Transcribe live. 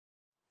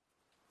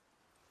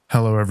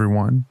Hello,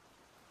 everyone,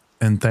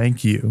 and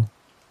thank you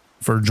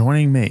for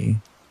joining me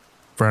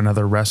for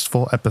another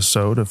restful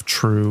episode of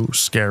true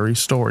scary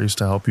stories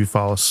to help you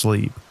fall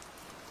asleep.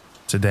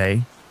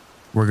 Today,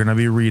 we're going to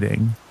be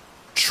reading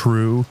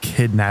true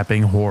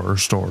kidnapping horror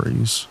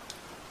stories.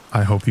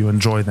 I hope you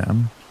enjoy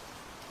them.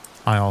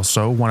 I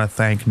also want to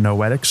thank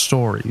Noetic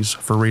Stories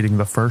for reading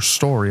the first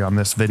story on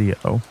this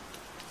video.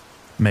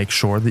 Make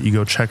sure that you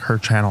go check her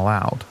channel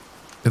out.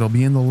 It'll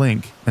be in the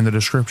link in the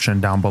description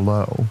down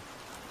below.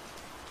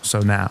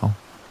 So now,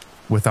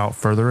 without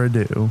further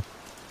ado,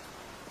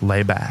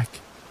 lay back,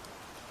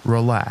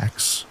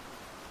 relax,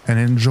 and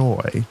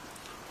enjoy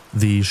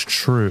these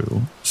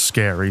true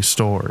scary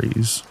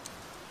stories.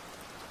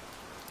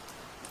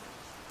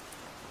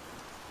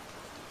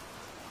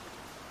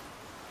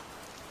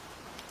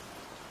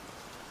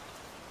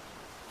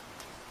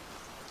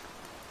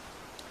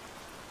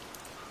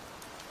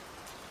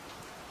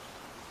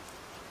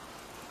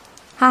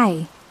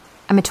 Hi,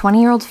 I'm a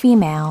 20-year-old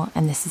female,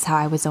 and this is how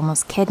I was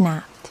almost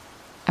kidnapped.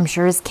 I'm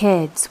sure as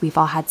kids, we've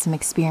all had some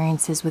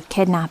experiences with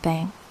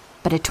kidnapping,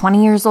 but at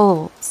 20 years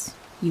old,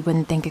 you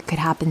wouldn't think it could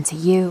happen to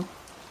you.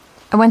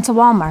 I went to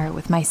Walmart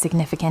with my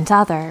significant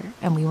other,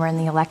 and we were in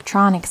the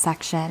electronics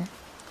section.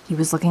 He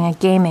was looking at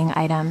gaming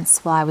items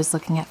while I was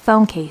looking at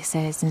phone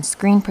cases and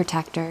screen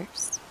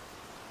protectors.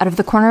 Out of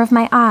the corner of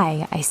my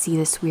eye, I see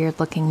this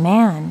weird-looking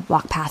man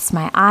walk past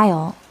my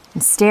aisle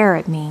and stare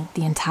at me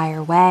the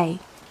entire way.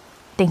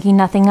 Thinking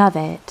nothing of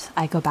it,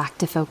 I go back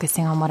to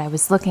focusing on what I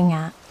was looking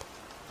at.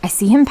 I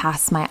see him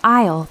pass my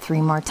aisle 3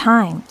 more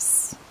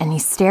times, and he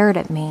stared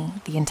at me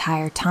the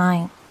entire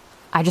time.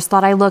 I just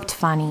thought I looked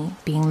funny,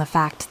 being the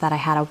fact that I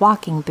had a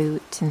walking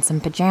boot and some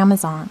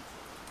pajamas on.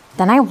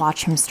 Then I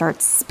watch him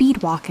start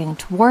speed walking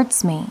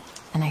towards me,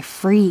 and I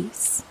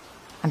freeze.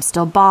 I'm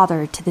still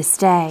bothered to this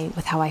day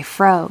with how I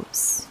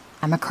froze.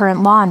 I'm a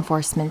current law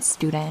enforcement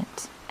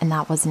student, and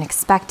that wasn't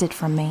expected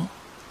from me.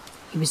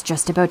 He was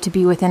just about to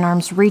be within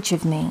arm's reach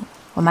of me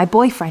when my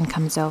boyfriend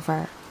comes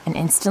over, and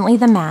instantly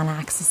the man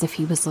acts as if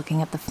he was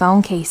looking at the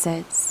phone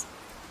cases.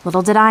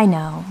 Little did I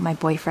know, my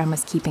boyfriend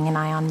was keeping an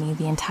eye on me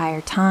the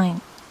entire time.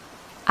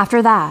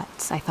 After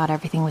that, I thought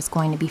everything was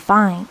going to be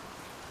fine.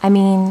 I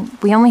mean,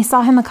 we only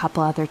saw him a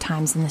couple other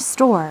times in the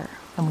store,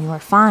 and we were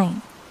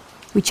fine.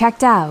 We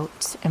checked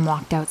out and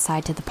walked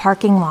outside to the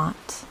parking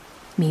lot.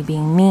 Me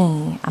being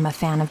me, I'm a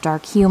fan of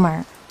dark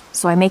humor.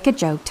 So I make a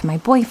joke to my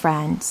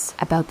boyfriend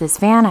about this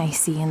van I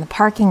see in the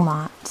parking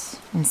lot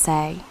and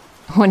say,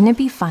 "Wouldn't it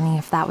be funny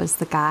if that was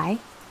the guy?"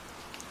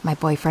 My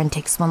boyfriend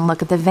takes one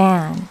look at the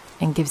van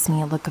and gives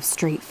me a look of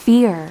straight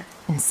fear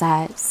and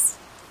says,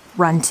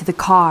 "Run to the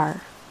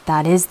car,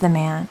 that is the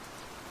man."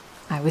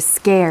 I was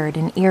scared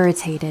and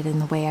irritated in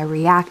the way I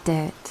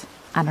reacted.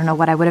 I don't know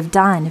what I would have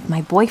done if my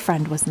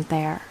boyfriend wasn't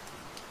there.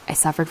 I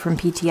suffered from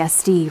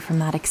PTSD from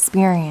that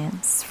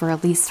experience for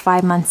at least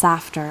 5 months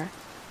after.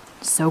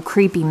 So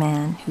creepy,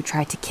 man who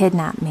tried to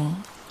kidnap me.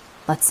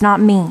 Let's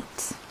not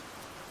meet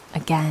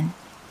again.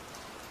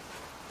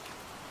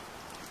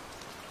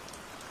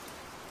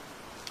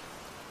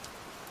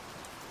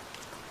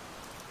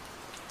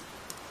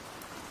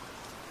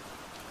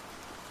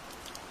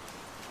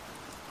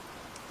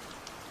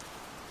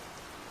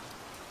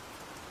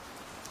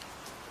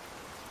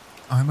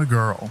 I'm a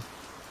girl.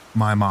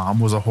 My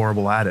mom was a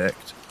horrible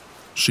addict.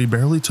 She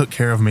barely took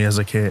care of me as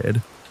a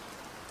kid.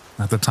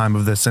 At the time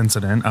of this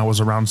incident, I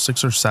was around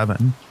 6 or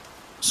 7,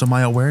 so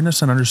my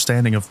awareness and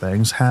understanding of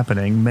things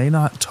happening may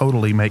not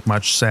totally make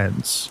much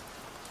sense.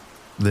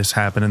 This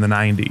happened in the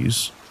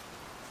 90s.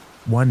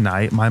 One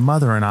night, my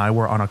mother and I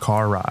were on a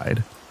car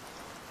ride.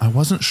 I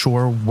wasn't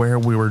sure where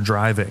we were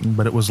driving,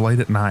 but it was late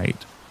at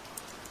night.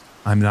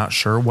 I'm not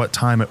sure what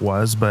time it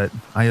was, but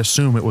I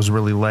assume it was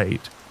really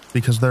late,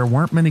 because there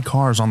weren't many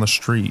cars on the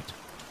street,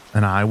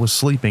 and I was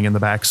sleeping in the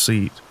back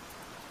seat.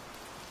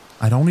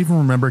 I don't even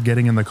remember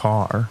getting in the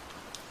car.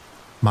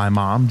 My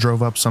mom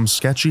drove up some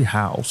sketchy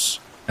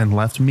house and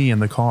left me in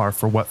the car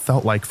for what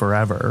felt like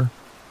forever.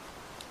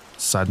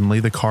 Suddenly,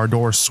 the car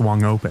door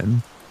swung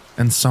open,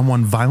 and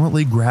someone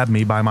violently grabbed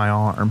me by my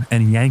arm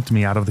and yanked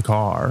me out of the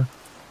car.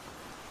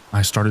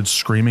 I started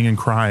screaming and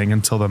crying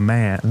until the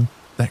man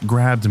that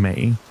grabbed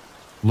me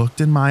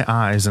looked in my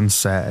eyes and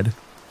said,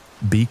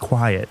 "Be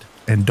quiet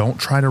and don't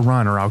try to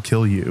run or I'll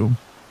kill you."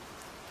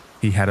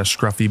 He had a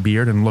scruffy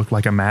beard and looked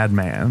like a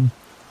madman.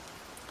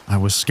 I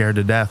was scared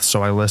to death,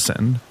 so I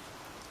listened.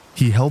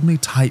 He held me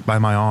tight by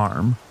my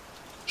arm,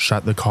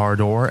 shut the car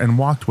door, and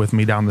walked with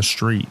me down the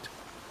street.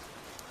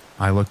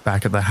 I looked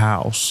back at the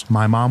house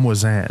my mom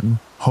was in,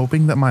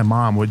 hoping that my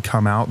mom would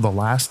come out the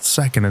last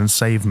second and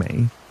save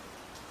me.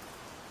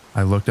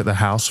 I looked at the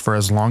house for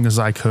as long as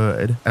I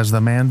could as the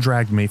man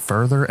dragged me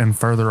further and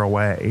further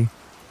away.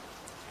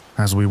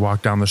 As we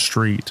walked down the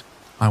street,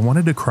 I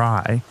wanted to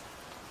cry,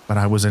 but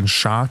I was in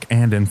shock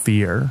and in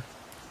fear.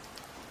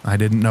 I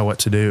didn't know what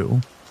to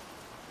do.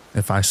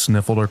 If I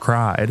sniffled or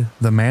cried,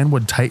 the man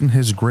would tighten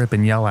his grip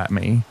and yell at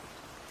me.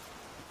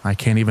 I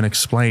can't even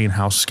explain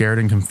how scared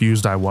and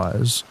confused I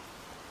was.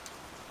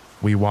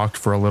 We walked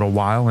for a little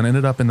while and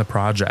ended up in the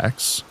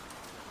projects.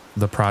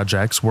 The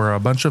projects were a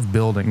bunch of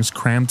buildings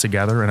crammed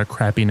together in a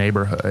crappy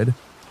neighborhood.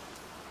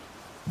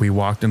 We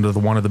walked into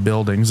one of the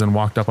buildings and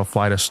walked up a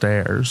flight of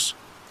stairs.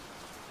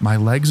 My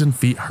legs and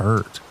feet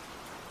hurt,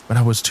 but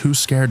I was too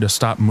scared to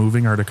stop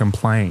moving or to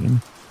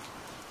complain.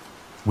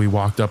 We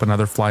walked up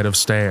another flight of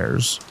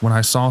stairs when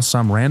I saw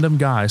some random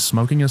guy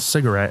smoking a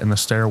cigarette in the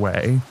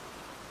stairway.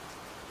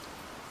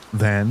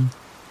 Then,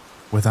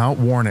 without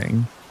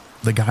warning,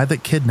 the guy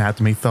that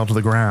kidnapped me fell to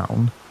the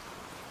ground.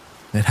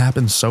 It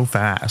happened so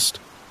fast.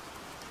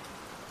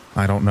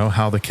 I don't know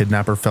how the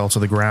kidnapper fell to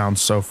the ground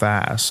so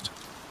fast,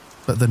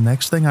 but the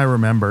next thing I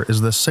remember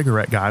is the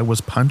cigarette guy was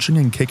punching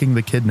and kicking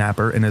the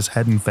kidnapper in his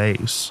head and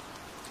face.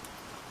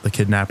 The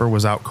kidnapper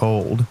was out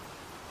cold.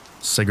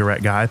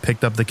 Cigarette guy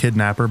picked up the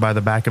kidnapper by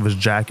the back of his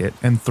jacket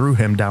and threw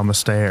him down the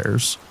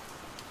stairs.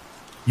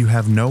 You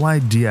have no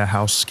idea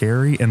how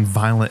scary and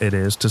violent it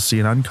is to see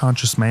an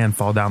unconscious man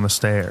fall down the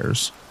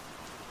stairs.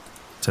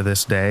 To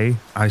this day,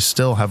 I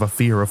still have a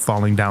fear of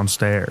falling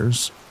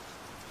downstairs.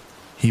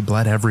 He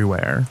bled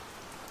everywhere.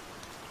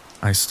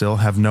 I still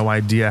have no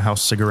idea how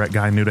cigarette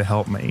guy knew to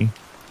help me,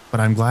 but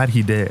I'm glad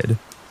he did.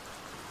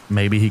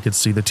 Maybe he could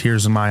see the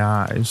tears in my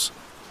eyes.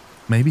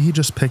 Maybe he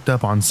just picked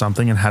up on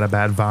something and had a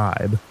bad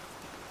vibe.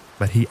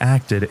 But he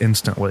acted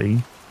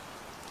instantly.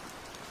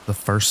 The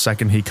first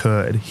second he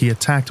could, he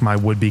attacked my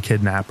would-be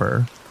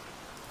kidnapper.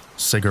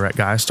 Cigarette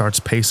guy starts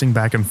pacing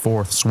back and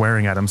forth,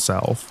 swearing at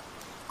himself,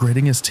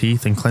 gritting his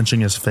teeth and clenching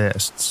his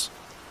fists.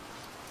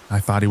 I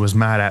thought he was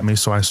mad at me,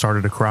 so I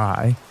started to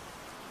cry.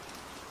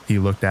 He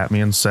looked at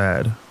me and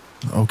said,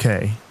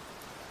 Okay,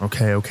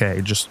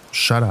 just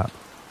shut up.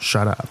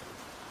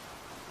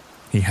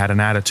 He had an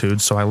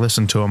attitude, so I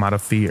listened to him out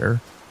of fear.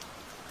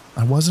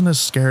 I wasn't as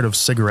scared of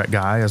cigarette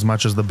guy as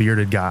much as the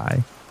bearded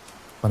guy,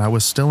 but I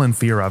was still in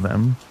fear of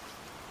him.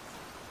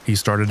 He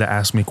started to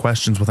ask me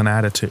questions with an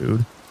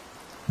attitude.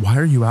 Why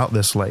are you out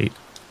this late?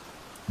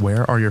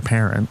 Where are your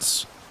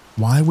parents?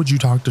 Why would you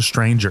talk to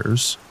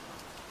strangers?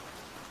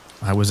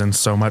 I was in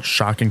so much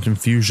shock and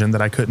confusion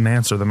that I couldn't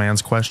answer the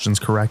man's questions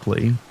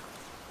correctly.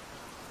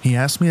 He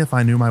asked me if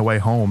I knew my way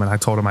home, and I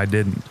told him I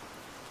didn't.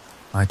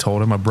 I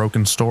told him a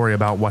broken story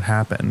about what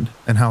happened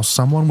and how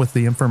someone with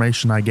the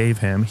information I gave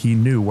him, he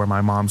knew where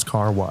my mom's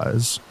car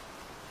was.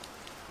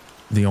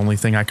 The only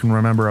thing I can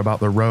remember about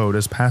the road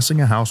is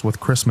passing a house with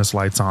Christmas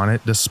lights on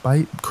it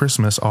despite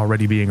Christmas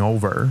already being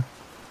over.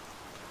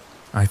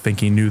 I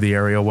think he knew the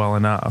area well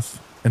enough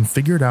and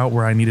figured out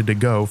where I needed to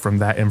go from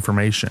that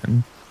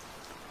information.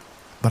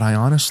 But I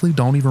honestly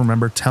don't even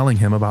remember telling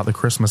him about the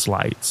Christmas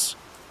lights.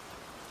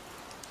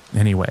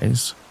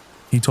 Anyways,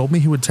 he told me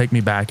he would take me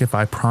back if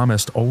I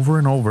promised over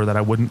and over that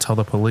I wouldn't tell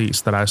the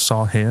police that I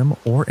saw him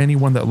or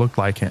anyone that looked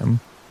like him,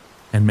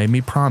 and made me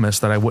promise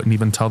that I wouldn't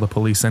even tell the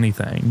police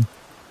anything.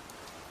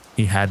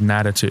 He had an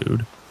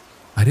attitude.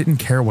 I didn't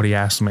care what he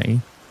asked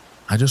me.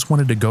 I just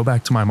wanted to go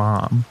back to my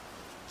mom,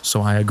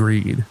 so I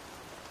agreed.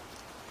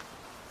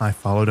 I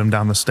followed him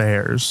down the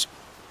stairs.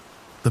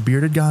 The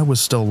bearded guy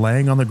was still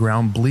laying on the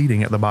ground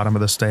bleeding at the bottom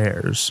of the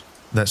stairs.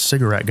 That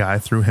cigarette guy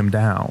threw him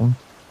down.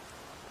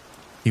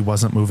 He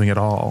wasn't moving at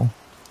all.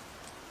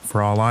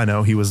 For all I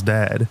know, he was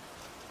dead,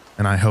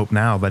 and I hope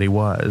now that he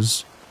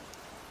was.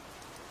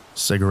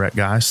 Cigarette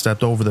guy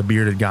stepped over the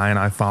bearded guy and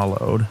I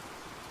followed.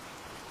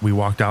 We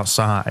walked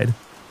outside,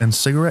 and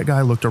cigarette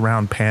guy looked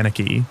around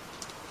panicky.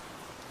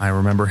 I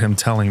remember him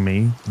telling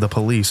me, the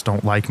police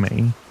don't like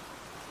me.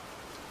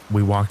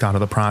 We walked out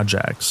of the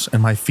projects,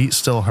 and my feet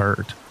still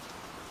hurt.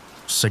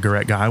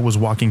 Cigarette guy was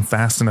walking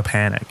fast in a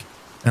panic,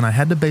 and I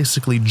had to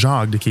basically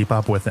jog to keep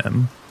up with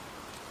him.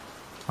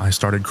 I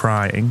started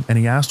crying, and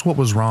he asked what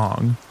was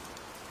wrong.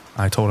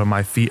 I told him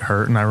my feet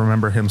hurt, and I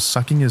remember him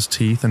sucking his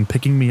teeth and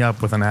picking me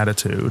up with an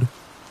attitude.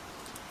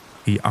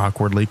 He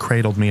awkwardly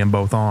cradled me in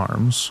both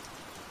arms.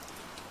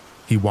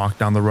 He walked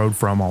down the road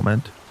for a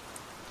moment.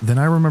 Then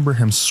I remember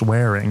him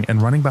swearing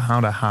and running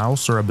behind a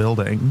house or a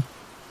building.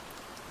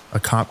 A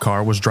cop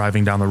car was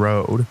driving down the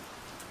road.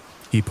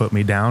 He put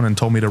me down and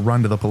told me to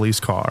run to the police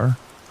car.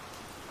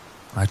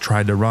 I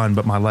tried to run,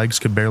 but my legs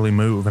could barely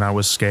move and I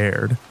was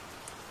scared.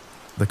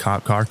 The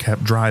cop car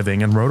kept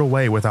driving and rode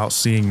away without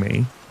seeing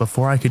me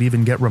before I could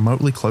even get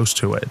remotely close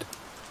to it.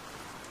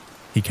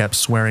 He kept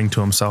swearing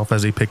to himself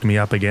as he picked me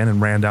up again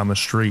and ran down the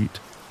street.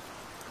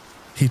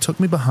 He took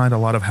me behind a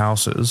lot of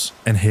houses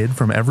and hid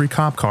from every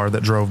cop car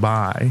that drove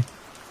by.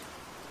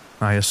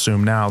 I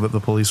assume now that the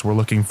police were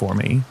looking for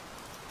me.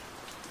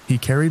 He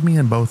carried me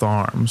in both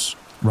arms,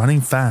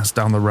 running fast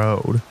down the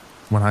road,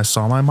 when I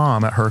saw my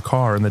mom at her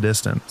car in the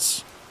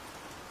distance.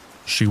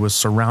 She was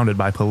surrounded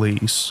by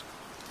police.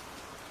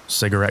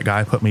 Cigarette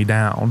guy put me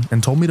down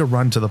and told me to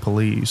run to the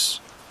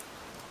police.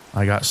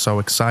 I got so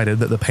excited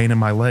that the pain in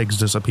my legs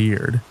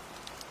disappeared.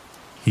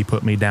 He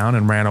put me down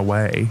and ran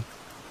away.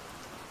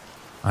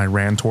 I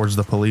ran towards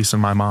the police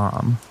and my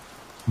mom.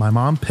 My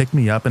mom picked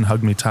me up and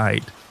hugged me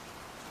tight.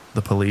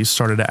 The police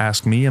started to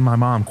ask me and my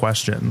mom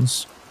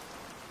questions.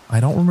 I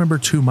don't remember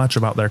too much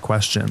about their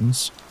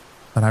questions,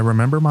 but I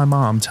remember my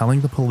mom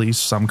telling the police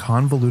some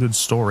convoluted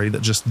story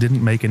that just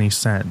didn't make any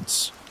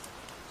sense.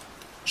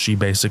 She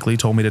basically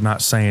told me to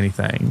not say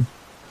anything,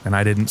 and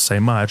I didn't say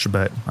much,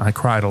 but I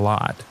cried a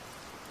lot.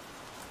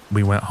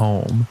 We went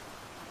home.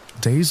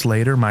 Days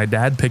later, my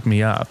dad picked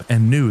me up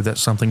and knew that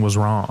something was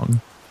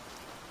wrong.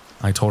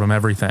 I told him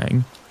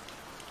everything.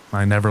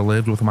 I never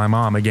lived with my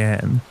mom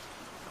again.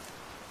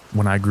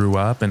 When I grew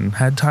up and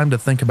had time to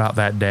think about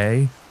that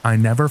day, I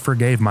never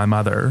forgave my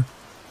mother.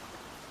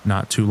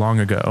 Not too long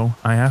ago,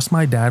 I asked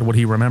my dad what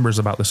he remembers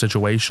about the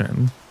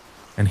situation,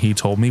 and he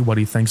told me what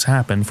he thinks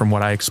happened from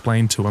what I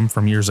explained to him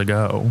from years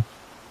ago.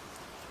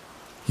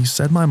 He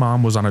said my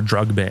mom was on a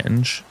drug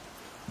binge.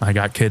 I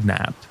got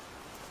kidnapped.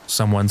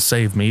 Someone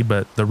saved me,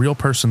 but the real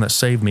person that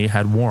saved me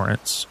had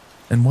warrants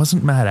and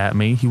wasn't mad at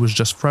me. He was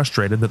just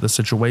frustrated at the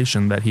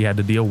situation that he had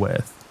to deal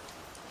with.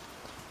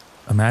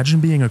 Imagine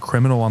being a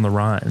criminal on the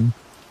run,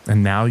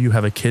 and now you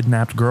have a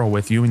kidnapped girl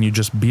with you and you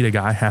just beat a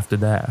guy half to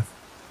death.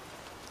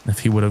 If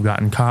he would have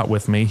gotten caught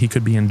with me, he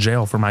could be in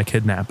jail for my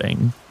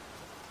kidnapping.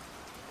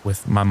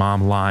 With my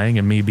mom lying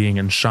and me being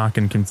in shock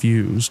and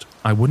confused,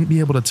 I wouldn't be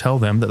able to tell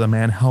them that the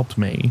man helped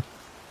me,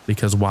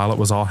 because while it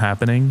was all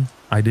happening,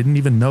 I didn't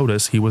even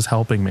notice he was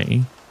helping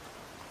me.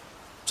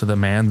 To the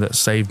man that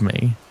saved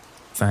me,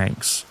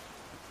 thanks.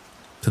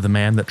 To the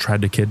man that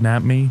tried to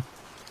kidnap me,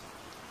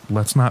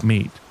 let's not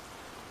meet.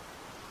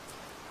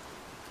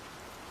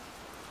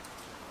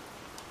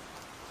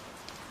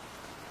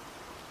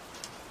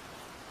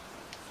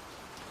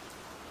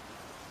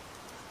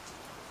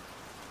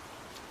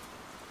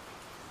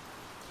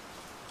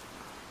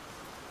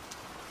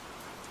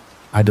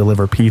 I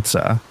deliver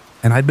pizza,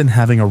 and I'd been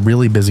having a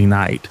really busy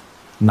night,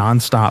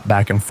 non-stop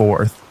back and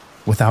forth,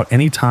 without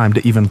any time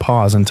to even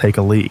pause and take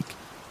a leak.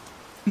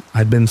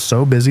 I'd been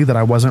so busy that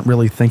I wasn't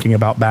really thinking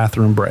about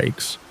bathroom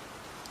breaks.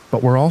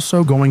 But we're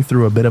also going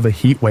through a bit of a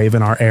heat wave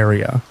in our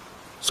area,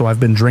 so I've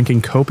been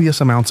drinking copious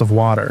amounts of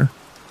water.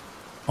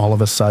 All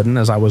of a sudden,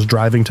 as I was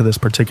driving to this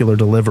particular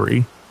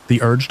delivery,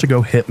 the urge to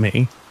go hit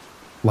me.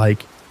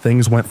 Like,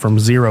 things went from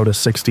 0 to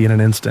 60 in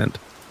an instant.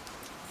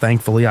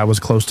 Thankfully, I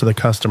was close to the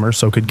customer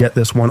so could get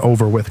this one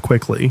over with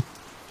quickly,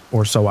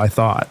 or so I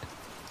thought.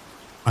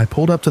 I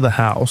pulled up to the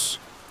house,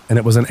 and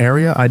it was an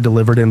area I'd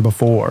delivered in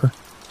before,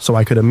 so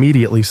I could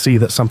immediately see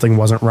that something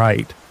wasn't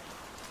right.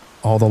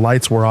 All the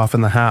lights were off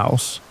in the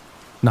house,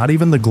 not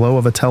even the glow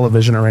of a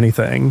television or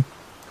anything.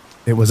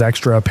 It was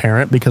extra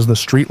apparent because the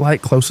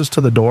streetlight closest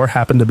to the door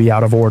happened to be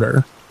out of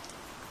order.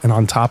 And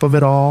on top of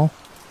it all,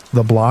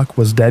 the block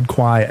was dead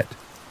quiet.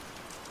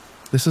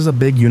 This is a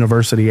big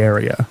university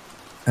area,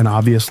 and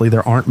obviously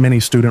there aren't many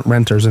student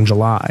renters in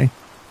July,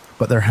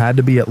 but there had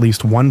to be at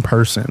least one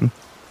person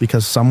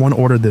because someone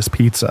ordered this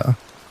pizza.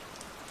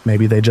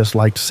 Maybe they just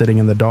liked sitting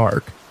in the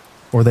dark,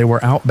 or they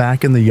were out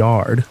back in the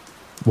yard,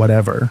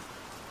 whatever.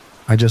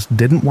 I just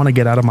didn't want to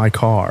get out of my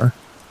car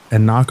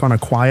and knock on a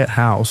quiet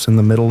house in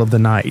the middle of the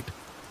night,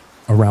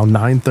 around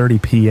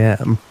 9:30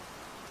 p.m.,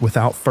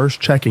 without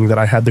first checking that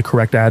I had the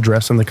correct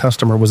address and the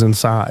customer was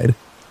inside.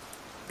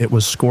 It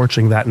was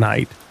scorching that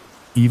night,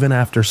 even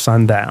after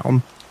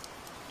sundown.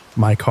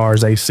 My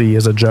car's AC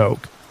is a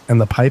joke, and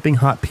the piping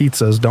hot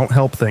pizzas don't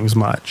help things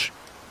much,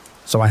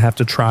 so I have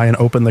to try and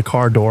open the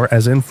car door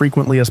as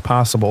infrequently as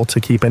possible to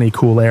keep any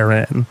cool air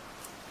in.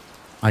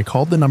 I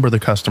called the number the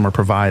customer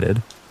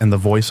provided, and the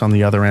voice on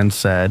the other end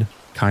said,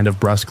 kind of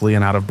brusquely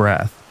and out of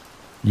breath,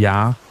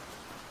 "Yeah?"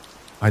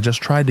 I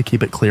just tried to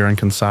keep it clear and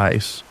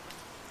concise.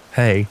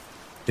 "Hey,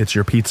 it's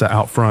your pizza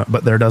out front,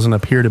 but there doesn't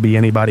appear to be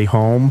anybody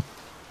home."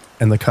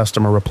 And the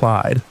customer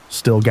replied,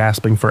 still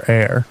gasping for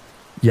air,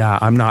 "Yeah,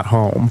 I'm not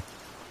home."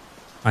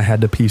 I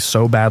had to pee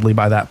so badly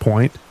by that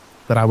point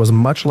that I was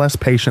much less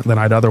patient than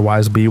I'd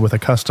otherwise be with a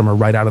customer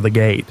right out of the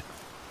gate.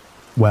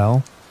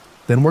 Well,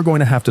 then we're going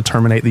to have to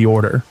terminate the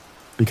order,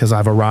 because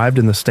I've arrived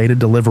in the stated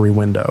delivery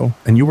window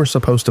and you were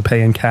supposed to pay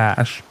in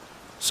cash.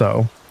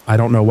 So, I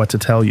don't know what to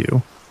tell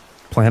you.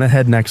 Plan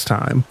ahead next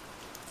time.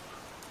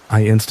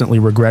 I instantly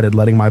regretted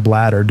letting my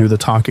bladder do the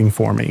talking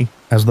for me,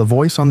 as the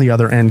voice on the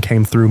other end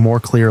came through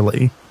more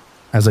clearly,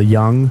 as a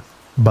young,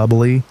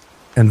 bubbly,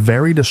 and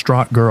very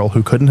distraught girl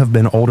who couldn't have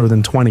been older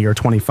than 20 or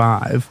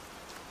 25.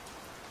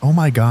 "Oh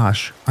my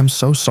gosh, I'm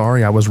so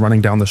sorry I was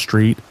running down the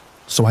street,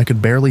 so I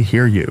could barely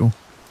hear you,"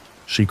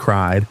 she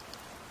cried.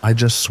 "I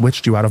just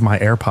switched you out of my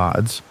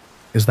AirPods.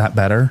 Is that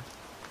better?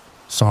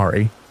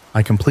 Sorry,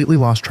 I completely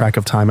lost track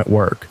of time at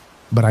work,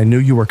 but I knew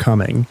you were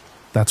coming.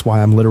 That's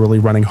why I'm literally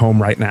running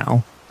home right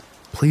now.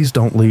 Please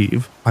don't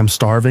leave. I'm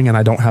starving and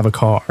I don't have a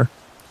car.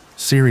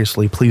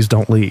 Seriously, please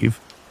don't leave.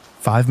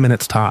 5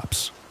 minutes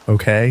tops,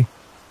 okay?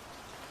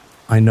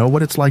 I know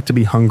what it's like to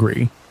be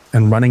hungry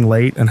and running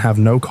late and have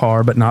no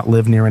car but not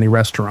live near any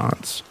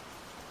restaurants."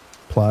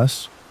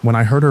 Plus, when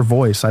I heard her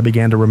voice, I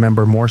began to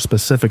remember more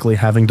specifically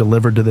having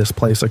delivered to this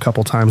place a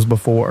couple times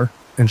before,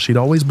 and she'd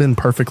always been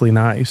perfectly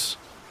nice.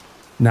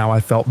 Now I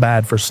felt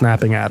bad for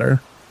snapping at her.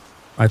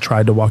 I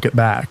tried to walk it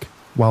back,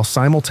 while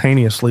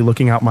simultaneously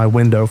looking out my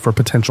window for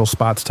potential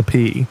spots to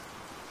pee.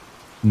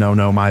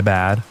 No, my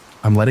bad.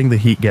 I'm letting the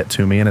heat get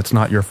to me and it's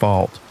not your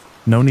fault.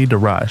 No need to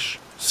rush.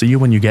 See you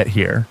when you get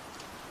here."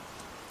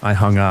 I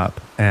hung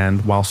up,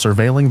 and while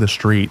surveilling the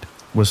street,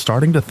 was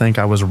starting to think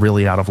I was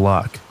really out of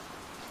luck.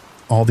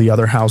 All the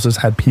other houses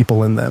had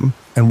people in them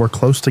and were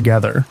close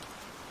together,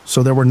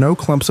 so there were no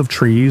clumps of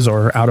trees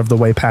or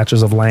out-of-the-way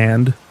patches of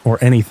land or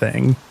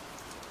anything.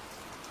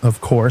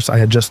 Of course, I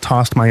had just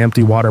tossed my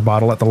empty water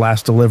bottle at the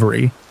last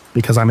delivery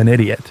because I'm an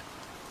idiot.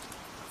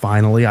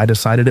 Finally, I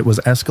decided it was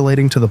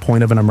escalating to the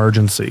point of an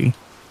emergency,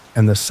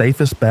 and the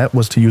safest bet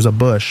was to use a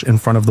bush in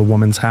front of the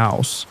woman's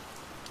house.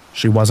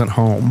 She wasn't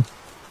home.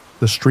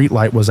 The street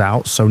light was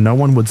out, so no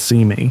one would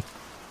see me.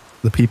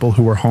 The people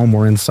who were home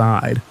were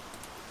inside.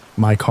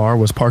 My car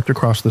was parked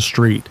across the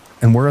street,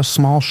 and we're a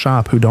small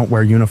shop who don't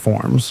wear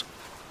uniforms.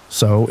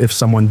 So if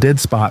someone did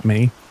spot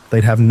me,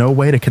 they'd have no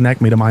way to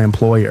connect me to my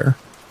employer.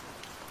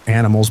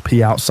 Animals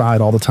pee outside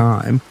all the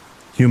time.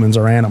 Humans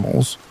are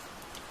animals.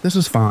 This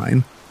is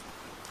fine.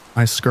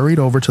 I scurried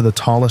over to the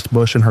tallest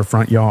bush in her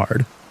front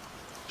yard.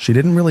 She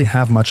didn't really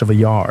have much of a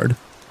yard,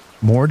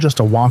 more just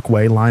a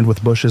walkway lined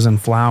with bushes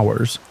and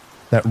flowers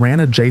that ran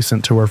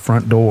adjacent to her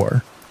front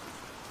door.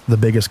 The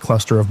biggest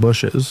cluster of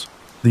bushes,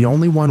 the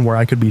only one where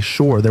I could be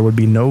sure there would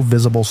be no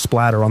visible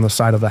splatter on the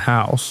side of the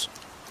house,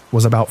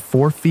 was about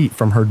 4 feet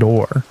from her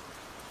door.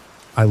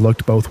 I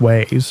looked both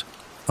ways,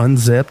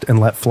 unzipped and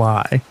let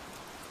fly.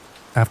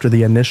 After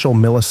the initial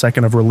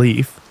millisecond of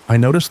relief, I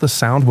noticed the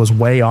sound was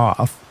way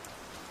off.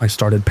 I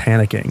started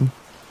panicking,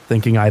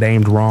 thinking I'd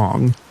aimed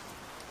wrong.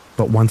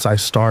 But once I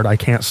start, I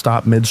can't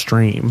stop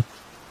midstream,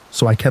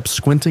 so I kept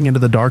squinting into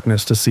the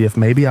darkness to see if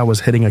maybe I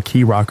was hitting a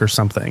key rock or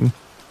something,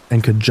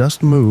 and could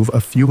just move a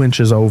few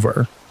inches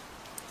over.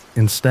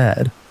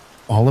 Instead,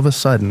 all of a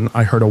sudden,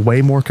 I heard a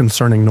way more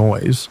concerning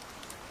noise.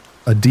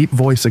 A deep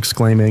voice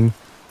exclaiming,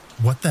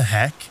 "What the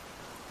heck?"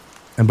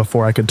 And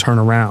before I could turn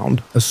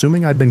around,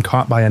 assuming I'd been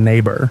caught by a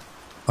neighbor,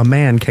 a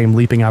man came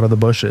leaping out of the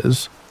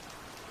bushes.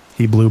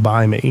 He blew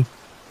by me,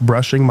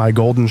 brushing my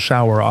golden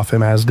shower off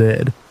him as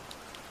did.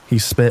 He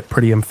spit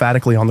pretty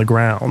emphatically on the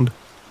ground,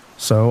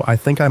 so I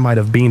think I might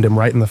have beamed him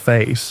right in the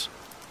face.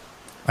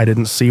 I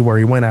didn't see where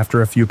he went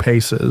after a few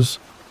paces,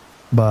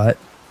 but,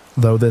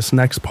 though this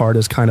next part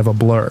is kind of a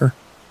blur,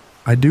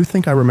 I do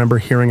think I remember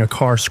hearing a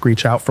car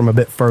screech out from a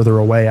bit further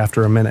away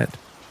after a minute.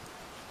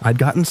 I'd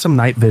gotten some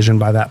night vision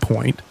by that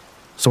point,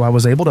 so I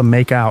was able to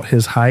make out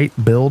his height,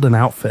 build, and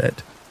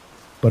outfit,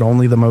 but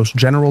only the most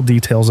general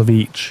details of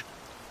each.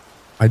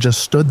 I just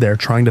stood there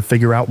trying to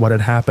figure out what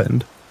had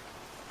happened.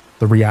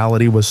 The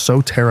reality was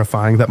so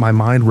terrifying that my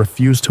mind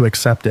refused to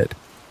accept it,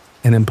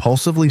 and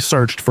impulsively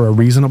searched for a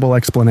reasonable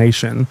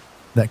explanation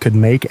that could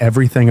make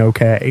everything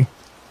okay.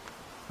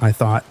 I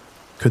thought,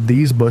 could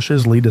these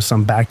bushes lead to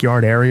some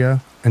backyard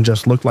area and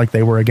just look like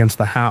they were against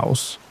the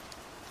house?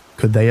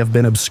 Could they have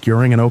been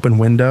obscuring an open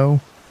window?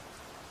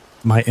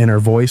 My inner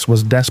voice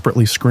was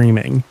desperately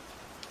screaming.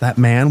 That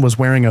man was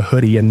wearing a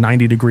hoodie in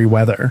 90-degree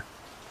weather.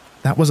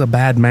 That was a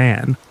bad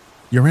man.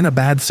 You're in a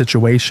bad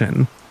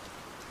situation.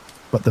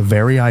 But the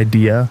very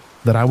idea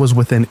that I was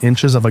within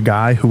inches of a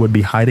guy who would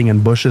be hiding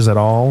in bushes at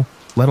all,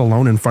 let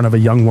alone in front of a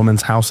young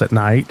woman's house at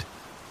night,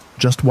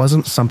 just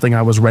wasn't something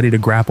I was ready to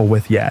grapple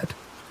with yet.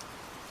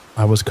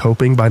 I was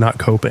coping by not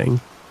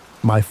coping.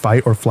 My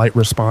fight or flight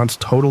response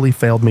totally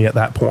failed me at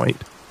that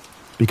point,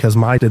 because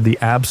I did the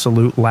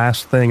absolute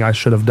last thing I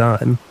should have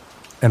done,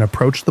 and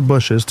approached the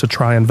bushes to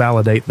try and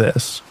validate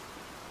this.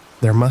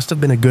 There must have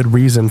been a good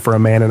reason for a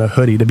man in a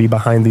hoodie to be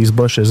behind these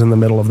bushes in the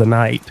middle of the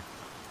night.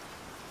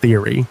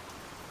 Theory.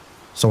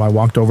 So I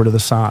walked over to the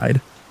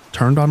side,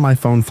 turned on my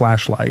phone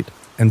flashlight,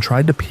 and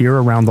tried to peer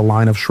around the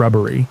line of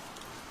shrubbery.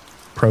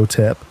 Pro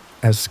tip,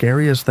 as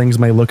scary as things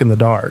may look in the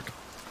dark,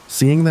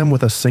 seeing them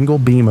with a single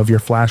beam of your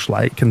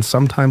flashlight can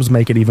sometimes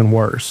make it even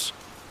worse.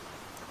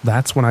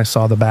 That's when I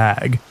saw the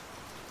bag.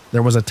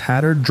 There was a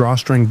tattered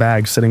drawstring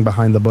bag sitting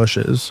behind the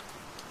bushes,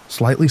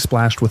 slightly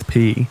splashed with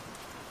pee,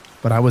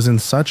 but I was in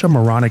such a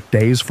moronic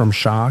daze from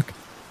shock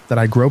that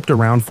I groped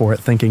around for it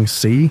thinking,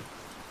 see?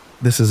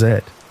 This is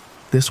it.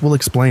 This will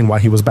explain why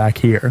he was back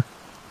here.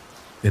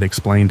 It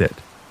explained it.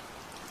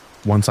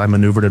 Once I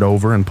maneuvered it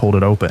over and pulled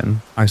it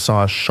open, I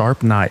saw a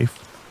sharp knife,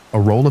 a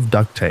roll of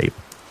duct tape,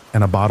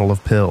 and a bottle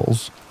of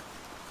pills.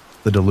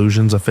 The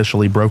delusions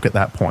officially broke at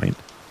that point,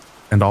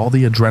 and all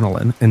the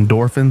adrenaline,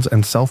 endorphins,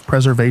 and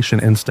self-preservation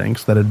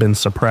instincts that had been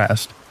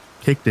suppressed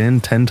kicked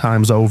in 10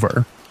 times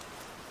over.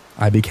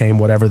 I became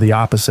whatever the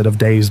opposite of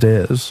dazed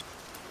is,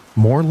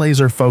 more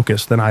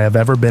laser-focused than I have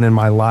ever been in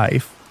my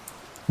life,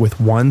 with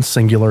one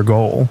singular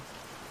goal: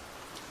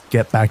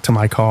 get back to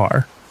my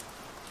car.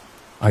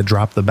 I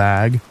dropped the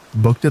bag,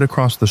 booked it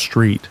across the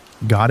street,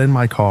 got in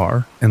my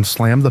car, and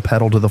slammed the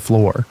pedal to the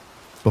floor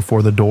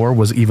before the door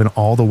was even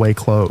all the way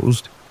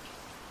closed.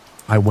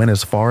 I went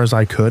as far as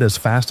I could as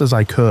fast as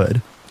I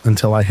could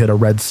until I hit a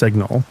red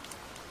signal.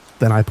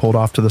 Then I pulled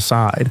off to the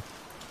side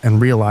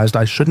and realized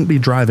I shouldn't be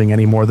driving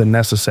any more than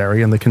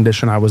necessary in the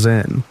condition I was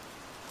in.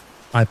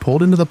 I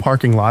pulled into the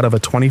parking lot of a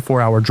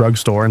 24-hour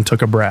drugstore and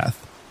took a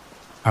breath.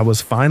 I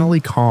was finally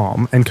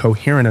calm and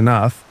coherent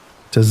enough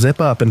to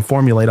zip up and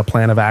formulate a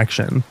plan of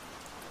action.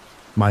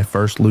 My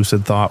first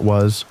lucid thought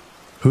was,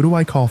 who do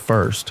I call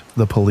first,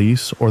 the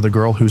police or the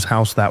girl whose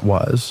house that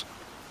was?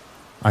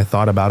 I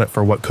thought about it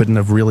for what couldn't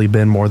have really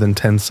been more than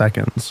 10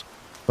 seconds,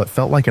 but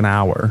felt like an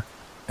hour,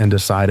 and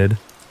decided,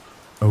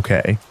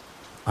 okay,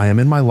 I am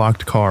in my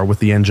locked car with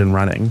the engine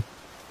running.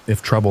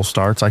 If trouble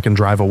starts, I can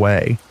drive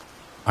away.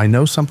 I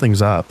know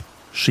something's up.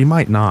 She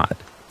might not.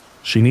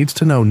 She needs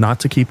to know not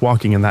to keep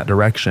walking in that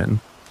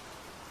direction.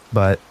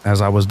 But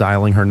as I was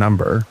dialing her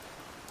number,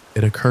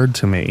 it occurred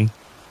to me,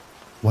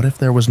 what if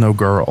there was no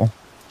girl?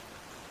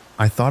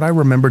 I thought I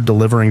remembered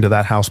delivering to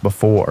that house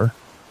before,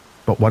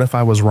 but what if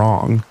I was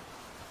wrong?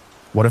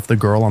 What if the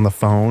girl on the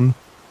phone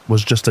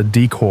was just a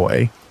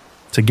decoy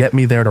to get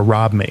me there to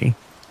rob me?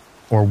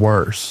 Or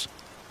worse.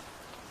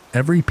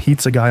 Every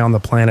pizza guy on the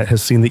planet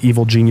has seen the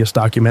Evil Genius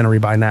documentary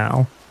by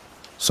now,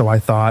 so I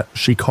thought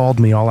she called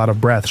me all out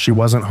of breath. She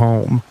wasn't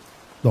home.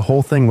 The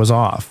whole thing was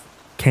off.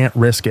 Can't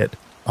risk it.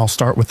 I'll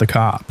start with the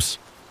cops.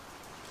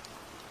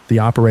 The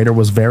operator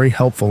was very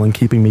helpful in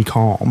keeping me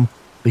calm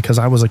because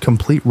I was a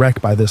complete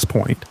wreck by this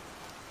point.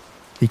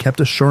 He kept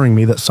assuring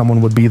me that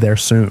someone would be there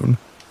soon.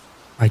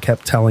 I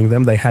kept telling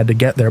them they had to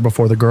get there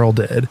before the girl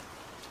did,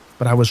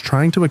 but I was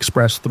trying to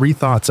express 3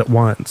 thoughts at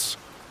once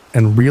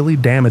and really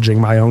damaging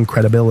my own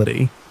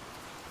credibility.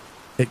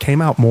 It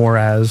came out more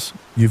as,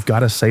 you've got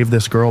to save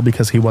this girl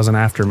because he wasn't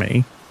after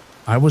me.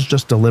 I was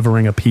just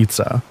delivering a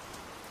pizza.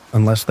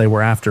 Unless they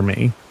were after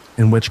me,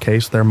 in which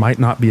case there might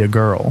not be a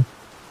girl.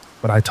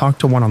 But I talked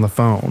to one on the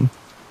phone,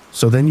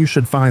 so then you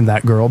should find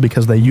that girl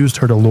because they used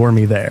her to lure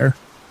me there.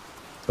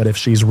 But if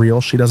she's real,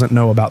 she doesn't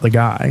know about the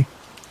guy,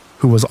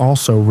 who was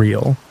also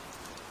real.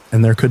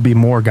 And there could be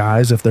more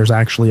guys if there's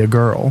actually a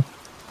girl.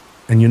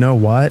 And you know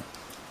what?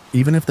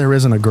 Even if there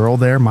isn't a girl,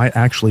 there might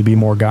actually be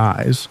more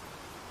guys.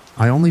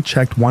 I only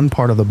checked one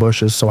part of the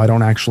bushes, so I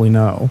don't actually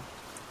know.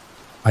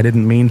 I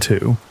didn't mean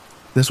to.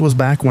 This was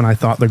back when I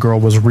thought the girl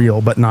was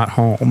real but not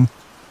home.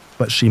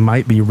 But she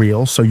might be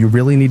real, so you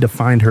really need to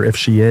find her if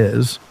she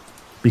is,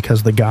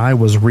 because the guy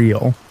was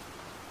real.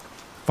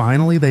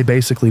 Finally, they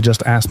basically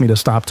just asked me to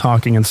stop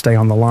talking and stay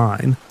on the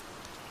line.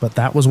 But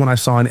that was when I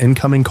saw an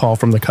incoming call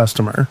from the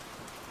customer.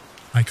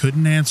 I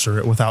couldn't answer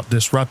it without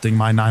disrupting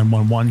my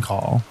 911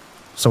 call,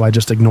 so I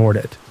just ignored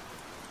it.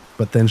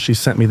 But then she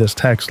sent me this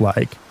text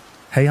like,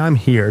 "Hey, I'm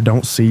here,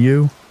 don't see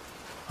you."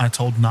 I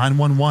told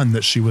 911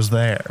 that she was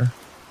there,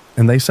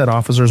 and they said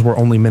officers were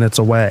only minutes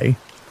away,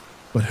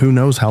 but who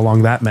knows how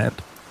long that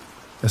meant,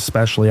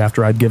 especially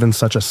after I'd given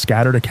such a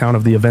scattered account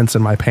of the events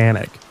in my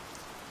panic.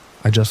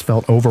 I just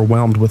felt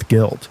overwhelmed with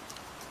guilt,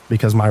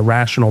 because my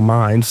rational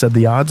mind said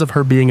the odds of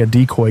her being a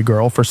decoy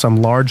girl for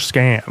some large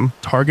scam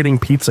targeting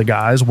pizza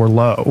guys were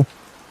low,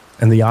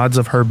 and the odds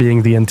of her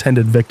being the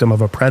intended victim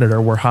of a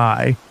predator were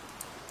high.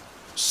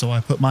 So I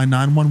put my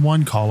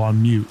 911 call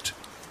on mute,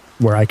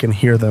 where I can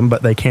hear them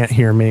but they can't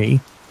hear me,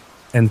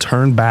 and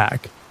turned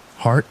back,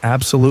 heart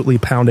absolutely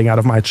pounding out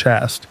of my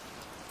chest,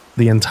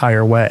 the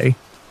entire way.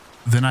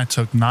 Then I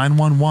took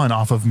 911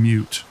 off of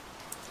mute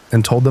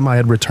and told them I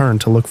had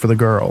returned to look for the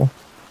girl.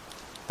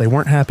 They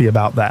weren't happy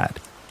about that,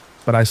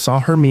 but I saw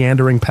her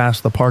meandering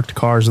past the parked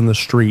cars in the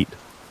street,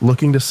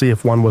 looking to see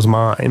if one was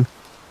mine,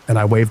 and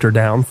I waved her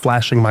down,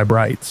 flashing my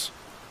brights.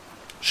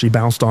 She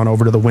bounced on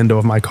over to the window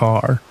of my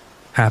car,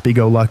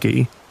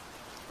 happy-go-lucky.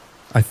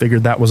 I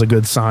figured that was a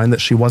good sign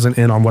that she wasn't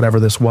in on whatever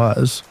this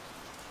was,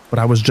 but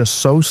I was just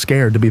so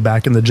scared to be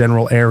back in the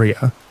general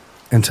area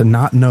and to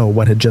not know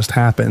what had just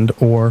happened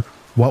or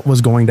what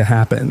was going to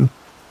happen.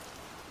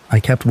 I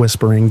kept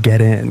whispering,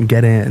 "Get in,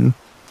 get in."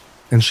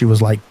 And she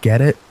was like,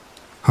 "Get it?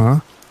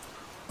 Huh?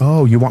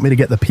 Oh, you want me to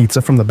get the pizza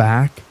from the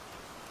back?"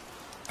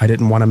 I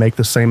didn't want to make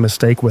the same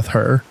mistake with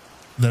her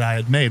that I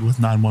had made with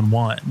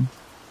 911.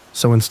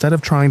 So instead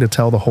of trying to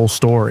tell the whole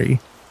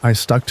story, I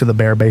stuck to the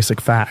bare basic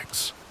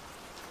facts.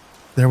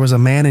 "There was a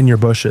man in your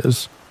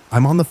bushes.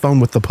 I'm on the phone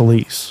with the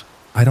police.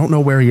 I don't know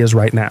where he is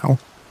right now.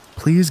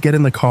 Please get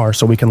in the car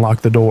so we can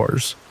lock the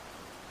doors."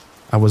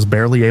 I was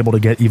barely able to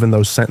get even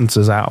those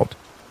sentences out,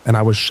 and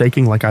I was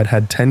shaking like I'd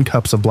had 10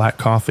 cups of black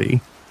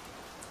coffee.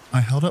 I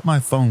held up my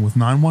phone with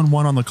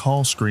 911 on the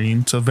call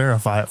screen to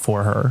verify it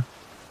for her.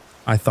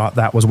 I thought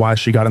that was why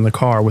she got in the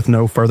car with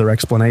no further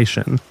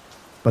explanation,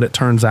 but it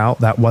turns out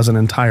that wasn't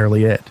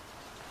entirely it.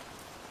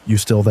 "You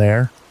still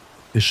there?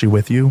 Is she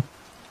with you?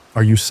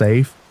 Are you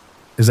safe?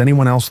 Is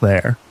anyone else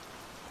there?"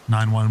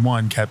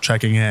 911 kept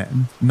checking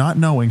in, not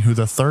knowing who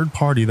the third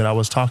party that I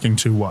was talking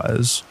to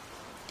was.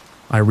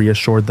 I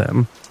reassured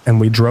them, and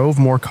we drove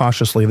more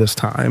cautiously this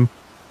time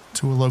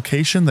to a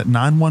location that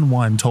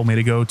 911 told me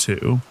to go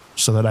to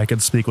so that I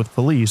could speak with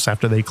police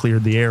after they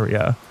cleared the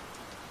area.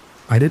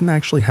 I didn't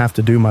actually have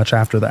to do much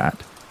after that.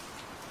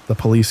 The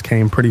police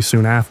came pretty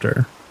soon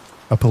after.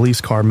 A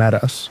police car met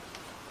us.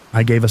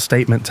 I gave a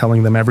statement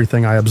telling them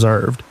everything I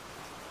observed,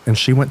 and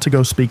she went to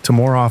go speak to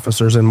more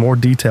officers in more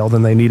detail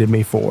than they needed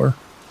me for.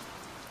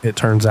 It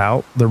turns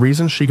out, the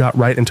reason she got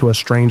right into a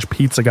strange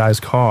pizza guy's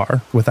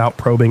car without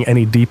probing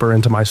any deeper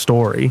into my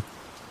story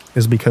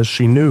is because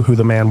she knew who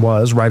the man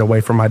was right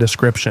away from my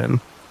description.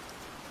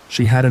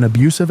 She had an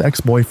abusive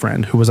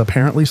ex-boyfriend who was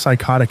apparently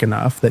psychotic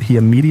enough that he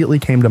immediately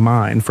came to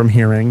mind from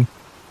hearing,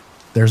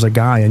 "There's a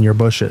guy in your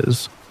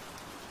bushes."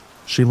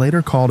 She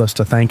later called us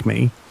to thank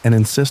me and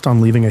insist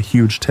on leaving a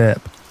huge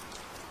tip.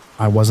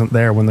 I wasn't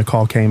there when the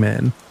call came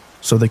in,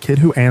 so the kid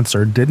who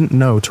answered didn't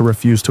know to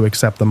refuse to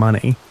accept the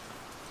money.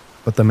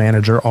 But the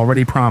manager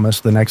already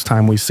promised the next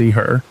time we see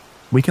her,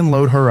 we can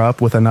load her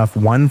up with enough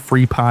 1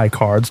 free pie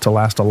cards to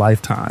last a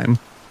lifetime.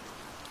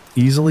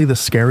 Easily the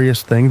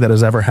scariest thing that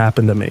has ever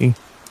happened to me,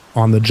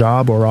 on the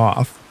job or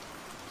off.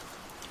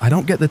 I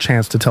don't get the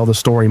chance to tell the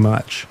story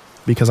much,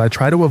 because I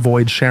try to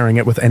avoid sharing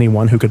it with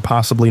anyone who could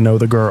possibly know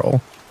the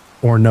girl,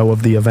 or know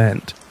of the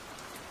event.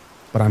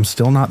 But I'm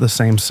still not the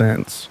same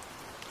since.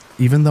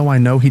 Even though I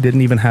know he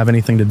didn't even have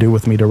anything to do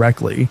with me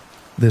directly,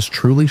 this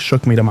truly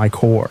shook me to my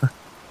core.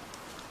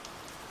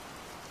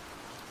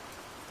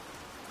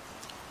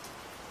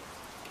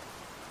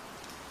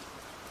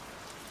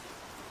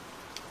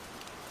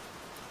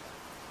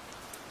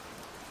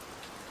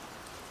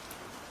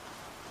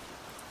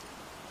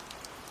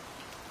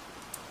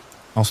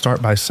 I'll start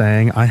by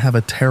saying I have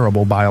a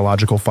terrible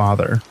biological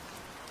father.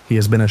 He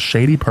has been a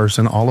shady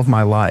person all of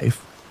my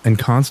life and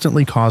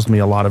constantly caused me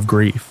a lot of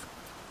grief.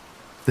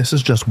 This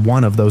is just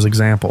one of those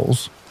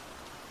examples.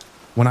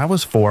 When I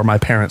was 4, my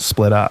parents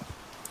split up.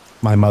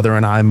 My mother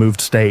and I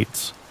moved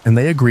states, and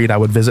they agreed I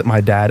would visit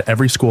my dad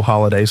every school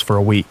holidays for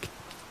a week.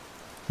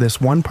 This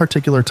one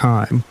particular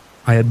time,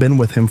 I had been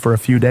with him for a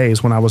few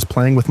days when I was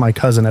playing with my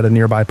cousin at a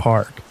nearby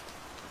park.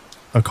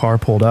 A car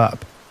pulled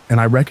up, and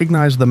I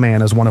recognized the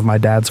man as one of my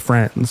dad's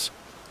friends.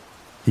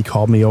 He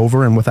called me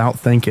over, and without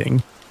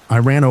thinking, I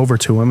ran over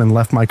to him and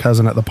left my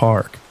cousin at the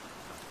park.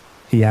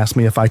 He asked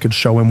me if I could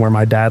show him where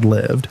my dad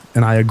lived,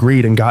 and I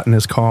agreed and got in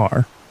his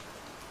car.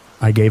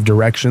 I gave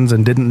directions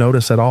and didn't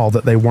notice at all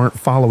that they weren't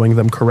following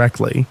them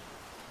correctly.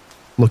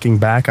 Looking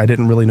back, I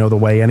didn't really know the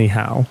way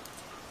anyhow.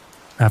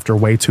 After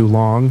way too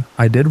long,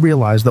 I did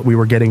realize that we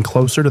were getting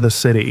closer to the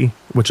city,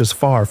 which is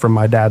far from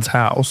my dad's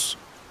house.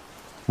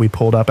 We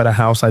pulled up at a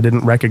house I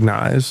didn't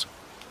recognize,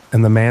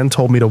 and the man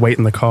told me to wait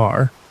in the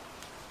car.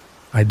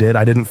 I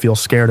didn't feel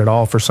scared at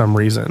all for some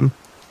reason.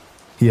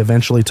 He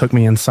eventually took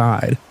me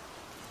inside,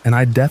 and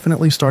I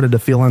definitely started to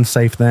feel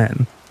unsafe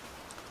then.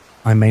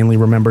 I mainly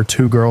remember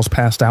 2 girls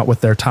passed out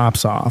with their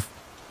tops off,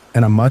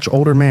 and a much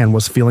older man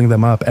was feeling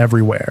them up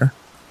everywhere.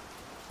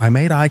 I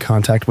made eye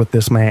contact with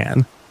this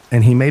man,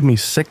 and he made me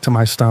sick to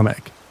my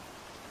stomach.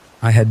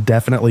 I had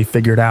definitely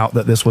figured out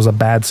that this was a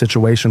bad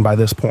situation by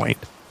this point.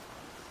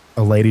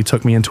 A lady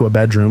took me into a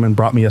bedroom and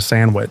brought me a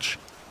sandwich.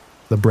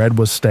 The bread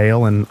was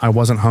stale and I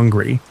wasn't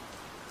hungry,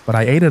 but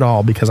I ate it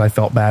all because I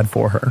felt bad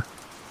for her.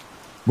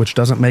 Which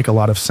doesn't make a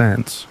lot of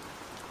sense,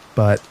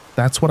 but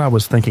that's what I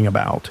was thinking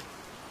about.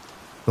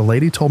 The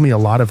lady told me a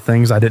lot of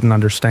things I didn't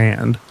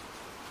understand,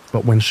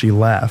 but when she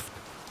left,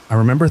 I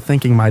remember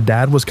thinking my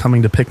dad was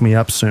coming to pick me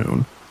up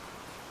soon.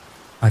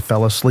 I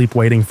fell asleep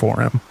waiting for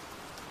him.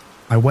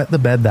 I wet the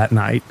bed that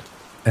night,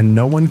 and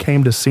no one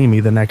came to see me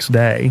the next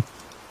day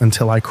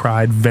until I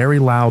cried very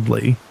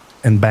loudly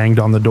and banged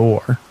on the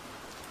door.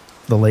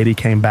 The lady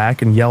came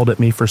back and yelled at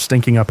me for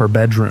stinking up her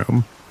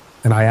bedroom,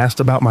 and I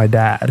asked about my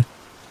dad.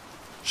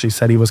 She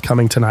said he was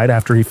coming tonight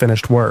after he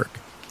finished work.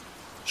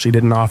 She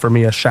didn't offer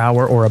me a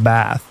shower or a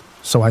bath,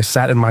 so I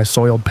sat in my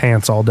soiled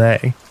pants all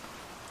day.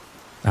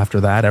 After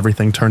that,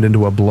 everything turned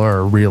into a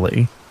blur,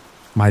 really.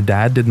 My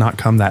dad did not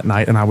come that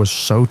night, and I was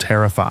so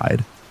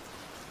terrified.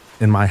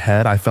 In my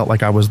head, I felt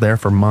like I was there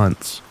for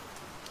months.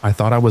 I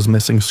thought I was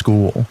missing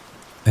school,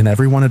 and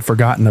everyone had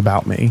forgotten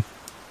about me.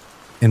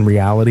 In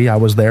reality, I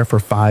was there for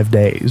 5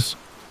 days.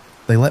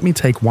 They let me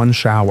take 1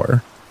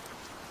 shower.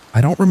 I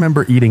don't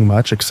remember eating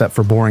much except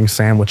for boring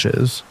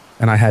sandwiches,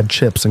 and I had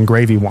chips and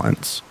gravy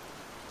once.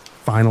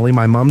 Finally,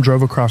 my mom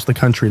drove across the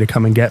country to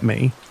come and get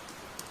me.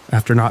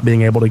 After not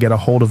being able to get a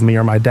hold of me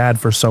or my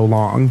dad for so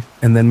long,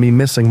 and then me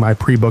missing my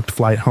pre-booked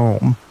flight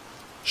home,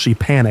 she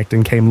panicked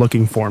and came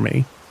looking for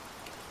me.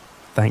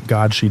 Thank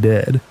God she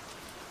did.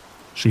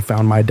 She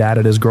found my dad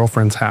at his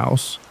girlfriend's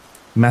house,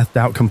 methed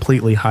out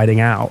completely, hiding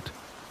out.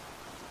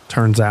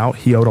 Turns out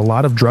he owed a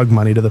lot of drug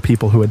money to the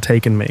people who had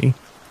taken me.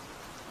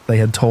 They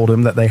had told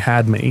him that they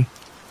had me,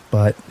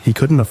 but he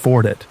couldn't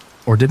afford it,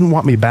 or didn't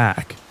want me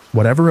back.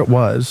 Whatever it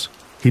was,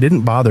 he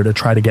didn't bother to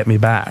try to get me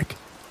back.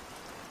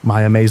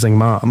 My amazing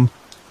mom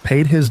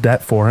paid his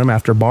debt for him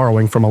after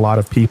borrowing from a lot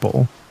of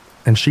people,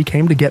 and she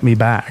came to get me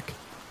back.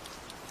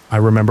 I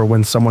remember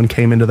when someone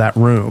came into that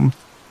room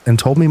and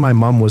told me my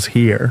mom was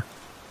here,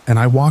 and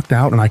I walked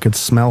out and I could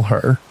smell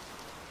her.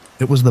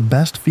 It was the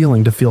best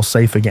feeling to feel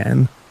safe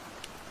again.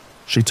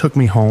 She took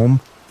me home,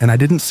 and I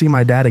didn't see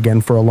my dad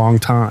again for a long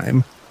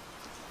time.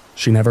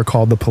 She never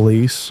called the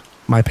police.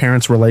 My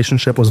parents'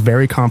 relationship was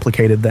very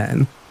complicated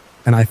then,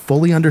 and I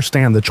fully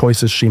understand the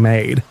choices she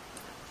made.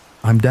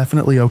 I'm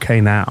definitely okay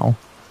now.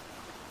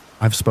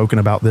 I've spoken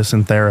about this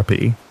in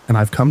therapy, and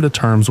I've come to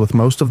terms with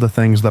most of the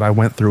things that I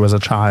went through as a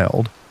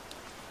child.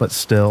 But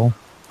still,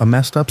 a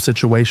messed up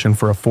situation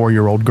for a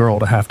 4-year-old girl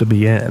to have to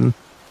be in.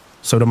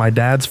 So to my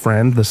dad's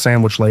friend, the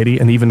sandwich lady,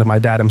 and even to my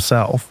dad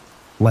himself,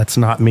 let's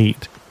not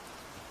meet.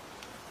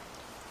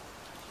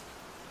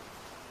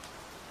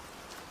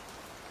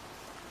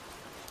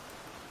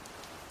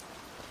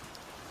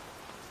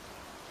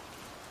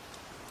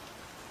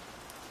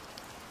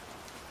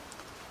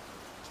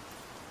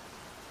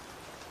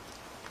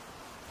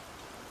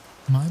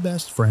 My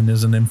best friend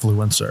is an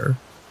influencer.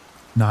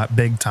 Not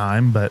big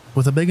time, but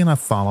with a big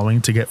enough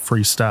following to get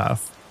free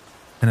stuff,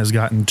 and has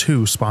gotten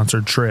 2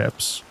 sponsored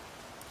trips.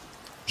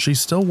 She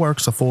still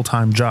works a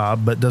full-time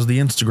job, but does the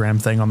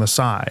Instagram thing on the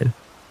side,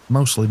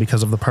 mostly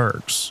because of the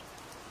perks.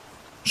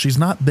 She's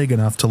not big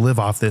enough to live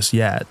off this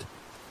yet.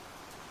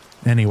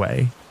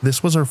 Anyway,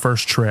 this was her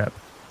first trip.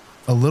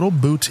 A little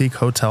boutique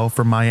hotel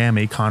from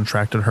Miami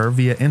contracted her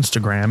via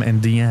Instagram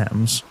and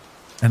DMs,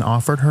 and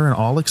offered her an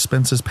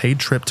all-expenses-paid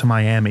trip to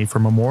Miami for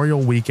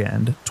Memorial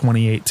Weekend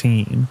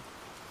 2018,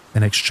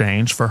 in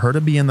exchange for her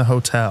to be in the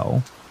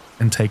hotel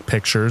and take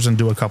pictures and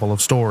do a couple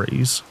of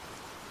stories.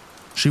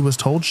 She was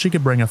told she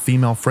could bring a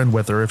female friend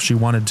with her if she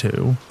wanted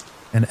to,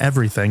 and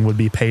everything would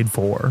be paid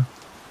for.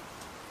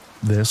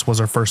 This was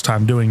her first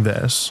time doing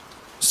this,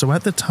 so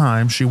at the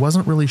time she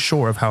wasn't really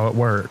sure of how it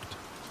worked.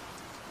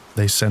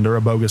 They sent her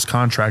a bogus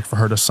contract for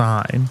her to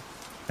sign,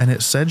 and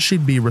it said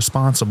she'd be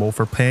responsible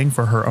for paying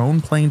for her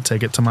own plane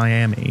ticket to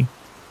Miami,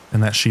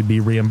 and that she'd be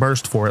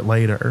reimbursed for it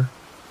later.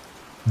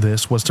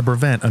 This was to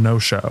prevent a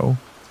no-show,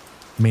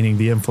 meaning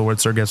the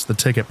influencer gets the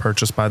ticket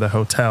purchased by the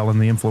hotel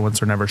and the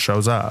influencer never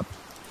shows up.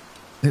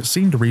 It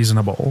seemed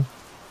reasonable.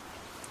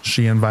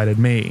 She invited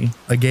me,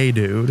 a gay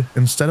dude,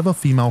 instead of a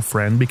female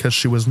friend because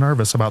she was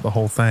nervous about the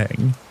whole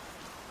thing.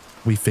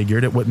 We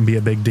figured it wouldn't be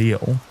a big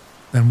deal,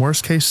 and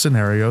worst case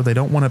scenario, they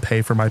don't want to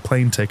pay for my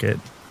plane ticket.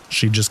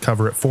 She'd just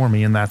cover it for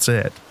me and that's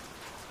it.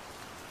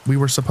 We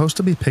were supposed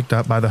to be picked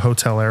up by the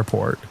hotel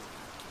airport.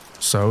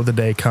 So the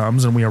day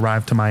comes and we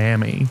arrive to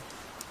Miami.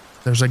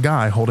 There's a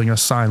guy holding a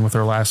sign with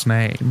her last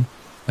name,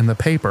 and the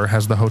paper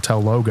has the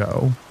hotel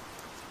logo.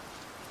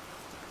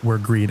 We're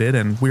greeted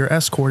and we're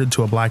escorted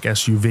to a black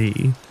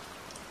SUV.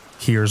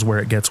 Here's where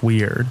it gets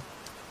weird.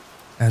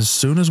 As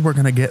soon as we're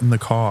going to get in the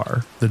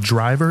car, the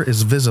driver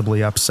is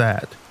visibly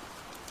upset.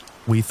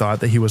 We thought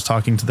that he was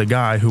talking to the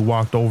guy who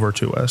walked over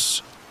to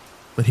us,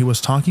 but he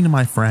was talking to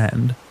my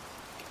friend.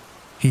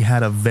 He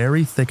had a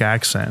very thick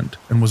accent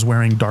and was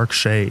wearing dark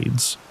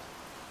shades.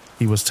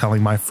 He was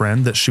telling my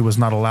friend that she was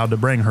not allowed to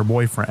bring her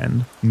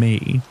boyfriend,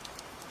 me,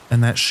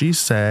 and that she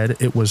said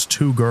it was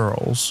 2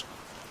 girls.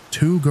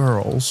 2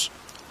 girls.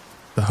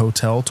 The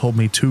hotel told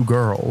me 2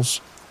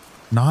 girls.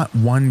 Not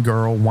 1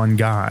 girl, 1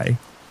 guy.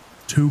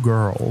 2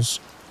 girls.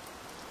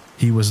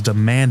 He was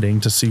demanding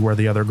to see where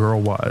the other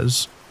girl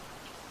was.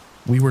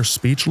 We were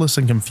speechless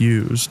and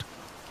confused.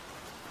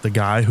 The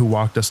guy who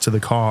walked us to the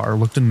car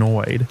looked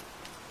annoyed,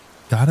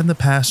 got in the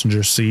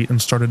passenger seat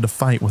and started to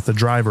fight with the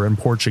driver in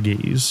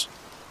Portuguese.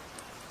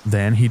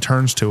 Then he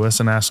turns to us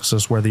and asks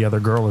us where the other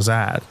girl is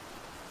at.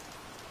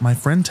 My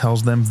friend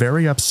tells them,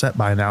 very upset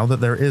by now,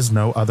 that there is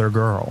no other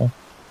girl,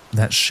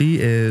 that she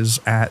is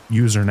at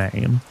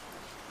username,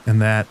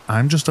 and that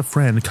I'm just a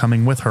friend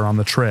coming with her on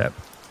the trip.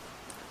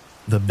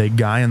 The big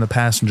guy in the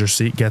passenger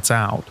seat gets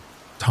out,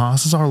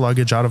 tosses our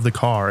luggage out of the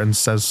car and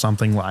says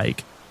something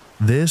like,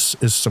 "This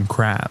is some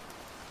crap."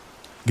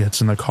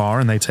 Gets in the car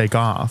and they take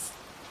off.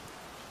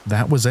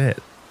 That was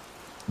it.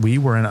 We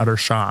were in utter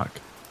shock.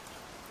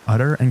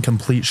 Utter and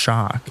complete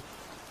shock.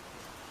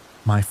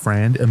 My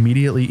friend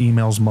immediately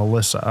emails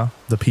Melissa,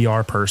 the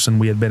PR person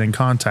we had been in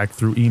contact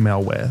through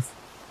email with,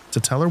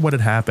 to tell her what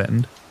had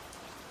happened.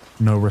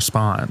 No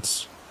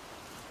response.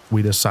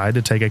 We decide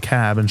to take a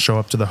cab and show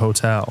up to the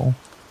hotel.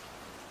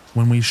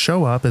 When we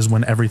show up is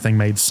when everything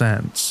made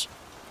sense.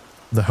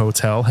 The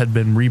hotel had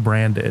been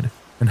rebranded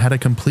and had a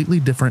completely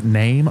different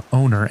name,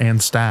 owner,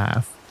 and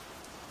staff.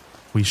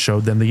 We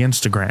showed them the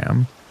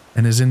Instagram,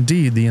 and is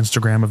indeed the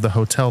Instagram of the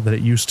hotel that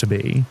it used to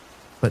be,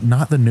 but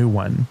not the new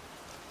one.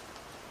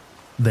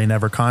 They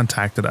never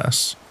contacted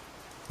us.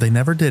 They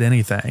never did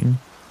anything.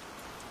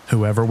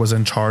 Whoever was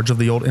in charge of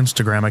the old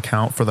Instagram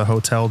account for the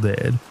hotel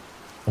did,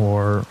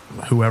 or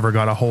whoever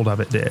got a hold of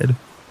it did.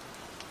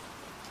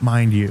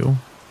 Mind you,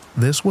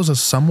 this was a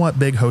somewhat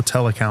big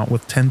hotel account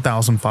with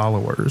 10,000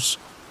 followers.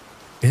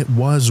 It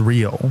was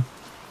real.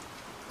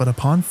 But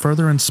upon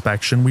further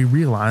inspection, we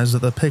realized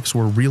that the pics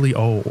were really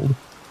old,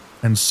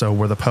 and so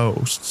were the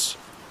posts.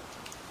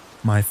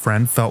 My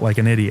friend felt like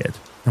an idiot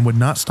and would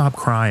not stop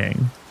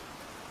crying.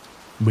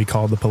 We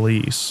called the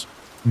police,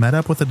 met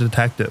up with a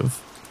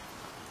detective.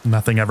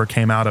 Nothing ever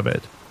came out of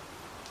it.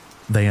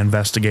 They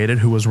investigated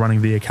who was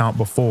running the account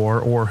before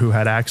or who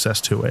had access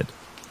to it.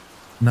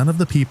 None of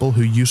the people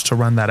who used to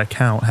run that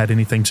account had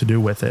anything to do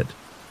with it.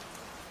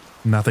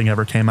 Nothing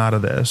ever came out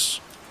of this.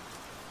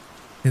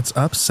 It's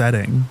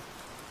upsetting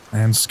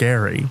and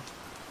scary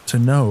to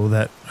know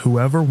that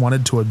whoever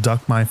wanted to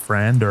abduct my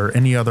friend or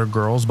any other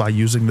girls by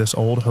using this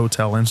old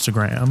hotel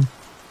Instagram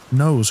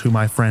knows who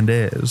my friend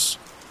is.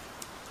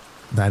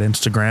 That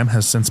Instagram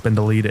has since been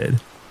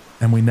deleted,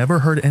 and we never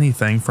heard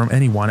anything from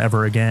anyone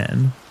ever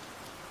again.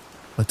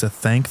 But to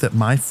think that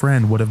my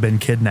friend would have been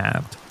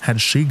kidnapped had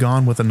she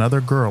gone with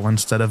another girl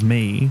instead of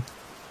me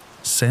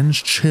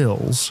sends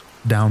chills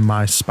down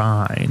my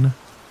spine.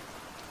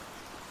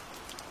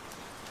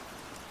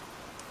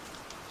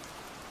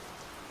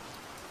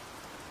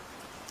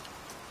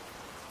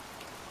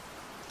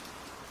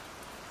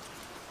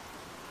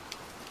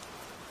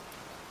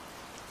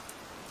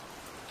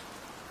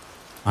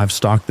 I've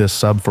stalked this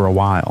sub for a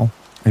while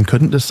and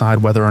couldn't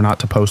decide whether or not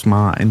to post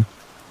mine,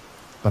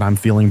 but I'm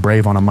feeling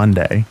brave on a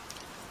Monday.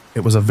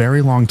 It was a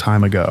very long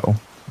time ago,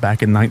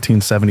 back in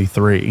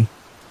 1973.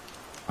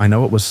 I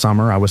know it was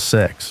summer, I was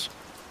 6,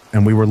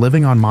 and we were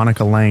living on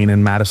Monica Lane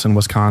in Madison,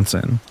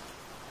 Wisconsin.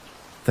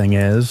 Thing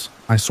is,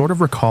 I sort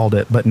of recalled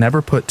it but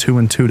never put 2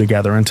 and 2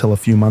 together until a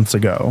few months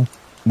ago,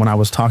 when I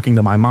was talking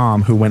to my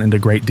mom, who went into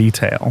great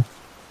detail.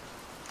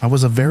 I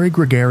was a very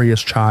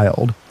gregarious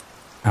child,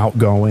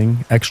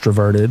 outgoing,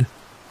 extroverted,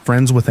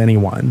 friends with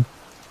anyone.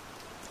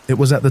 It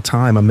was at the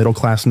time a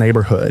middle-class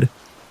neighborhood,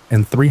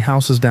 and 3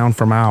 houses down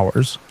from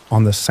ours,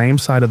 on the same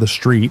side of the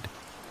street,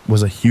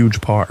 was a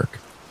huge park.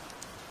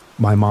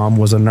 My mom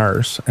was a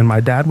nurse and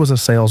my dad was a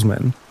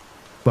salesman,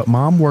 but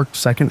Mom worked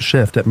second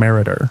shift at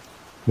NARRATOR,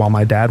 while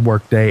my dad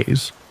worked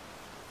days.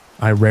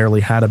 I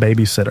rarely had a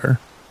babysitter,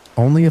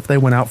 only if they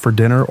went out for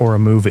dinner or a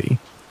movie,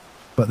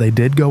 but they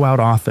did go out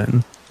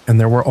often, and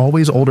there were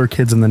always older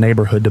kids in the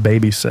neighborhood to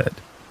babysit.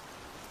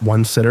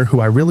 One sitter who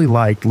I really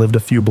liked lived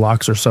a few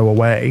blocks or so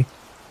away,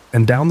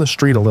 and down the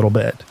street a little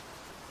bit.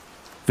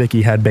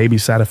 Vicky had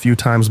babysat a few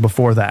times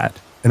before that,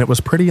 and it was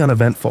pretty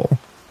uneventful.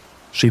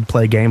 She'd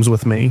play games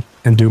with me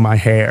and do my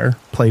hair,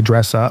 play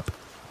dress up,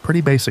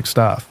 pretty basic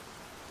stuff.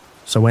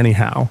 So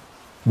anyhow,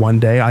 one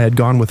day I had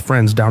gone with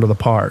friends down to the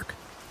park.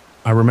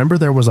 I remember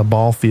there was a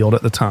ball field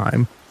at the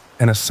time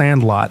and a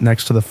sand lot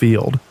next to the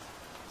field.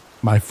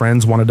 My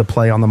friends wanted to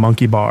play on the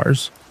monkey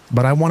bars,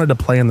 but I wanted to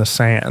play in the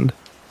sand.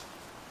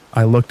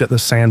 I looked at the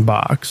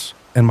sandbox,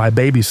 and my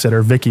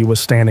babysitter Vicky was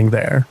standing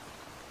there.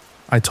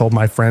 I told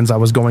my friends I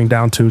was going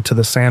down to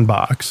the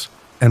sandbox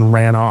and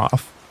ran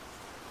off.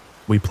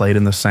 We played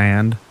in the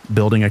sand,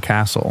 building a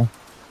castle,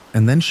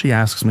 and then she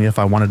asks me if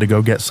I wanted to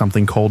go get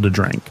something cold to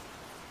drink.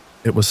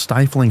 It was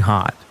stifling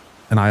hot,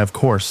 and I of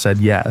course said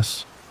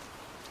yes.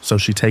 So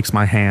she takes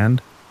my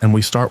hand, and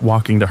we start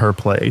walking to her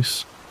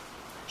place.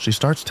 She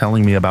starts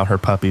telling me about her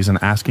puppies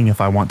and asking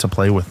if I want to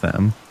play with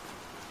them.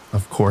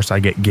 Of course I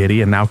get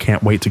giddy and now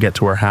can't wait to get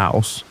to her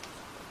house.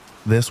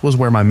 This was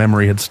where my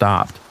memory had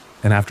stopped,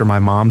 and after my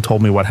mom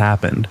told me what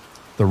happened,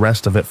 the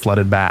rest of it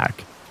flooded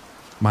back.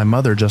 My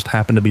mother just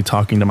happened to be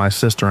talking to my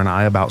sister and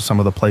I about some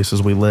of the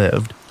places we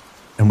lived,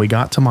 and we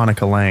got to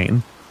Monica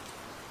Lane.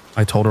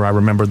 I told her I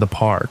remembered the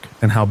park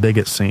and how big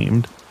it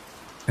seemed,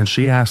 and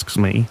she asks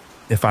me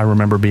if I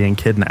remember being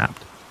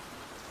kidnapped.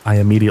 I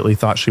immediately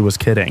thought she was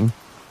kidding,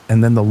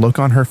 and then the look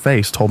on her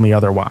face told me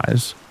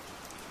otherwise.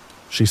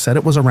 She said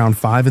it was around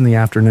 5 in the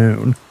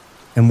afternoon,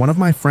 and one of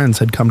my friends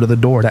had come to the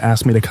door to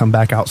ask me to come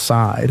back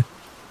outside,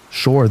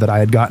 sure that I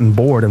had gotten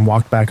bored and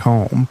walked back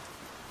home.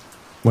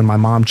 When my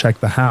mom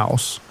checked the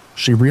house,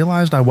 she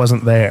realized I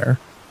wasn't there,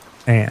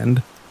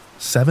 and,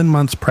 7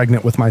 months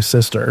pregnant with my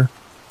sister,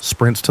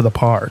 sprints to the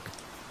park,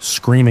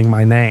 screaming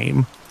my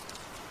name.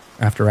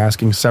 After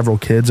asking several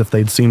kids if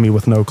they'd seen me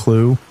with no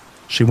clue,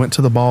 she went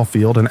to the ball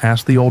field and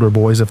asked the older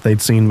boys if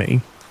they'd seen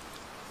me.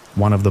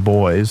 One of the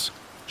boys,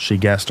 she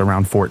guessed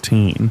around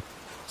 14,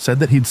 said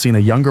that he'd seen a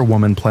younger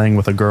woman playing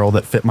with a girl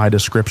that fit my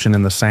description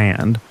in the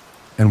sand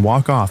and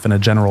walk off in a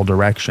general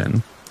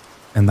direction,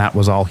 and that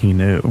was all he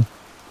knew.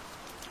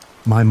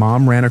 My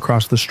mom ran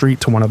across the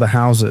street to one of the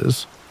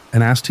houses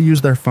and asked to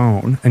use their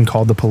phone and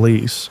called the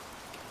police.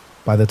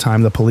 By the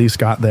time the police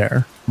got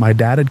there, my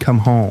dad had come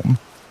home,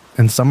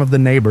 and some of the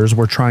neighbors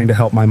were trying to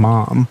help my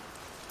mom.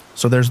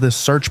 So there's this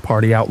search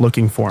party out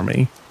looking for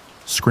me,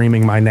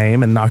 screaming my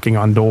name and knocking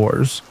on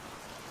doors.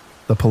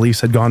 The police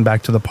had gone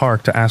back to the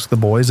park to ask the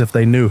boys if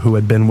they knew who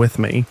had been with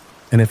me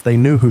and if they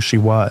knew who she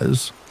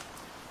was.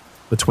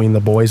 Between the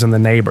boys and the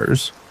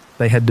neighbors,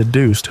 they had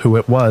deduced who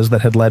it was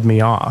that had led me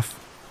off.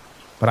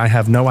 But I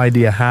have no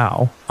idea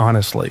how,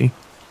 honestly.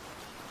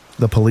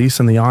 The police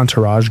and the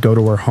entourage go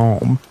to her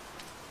home.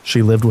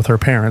 She lived with her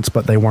parents,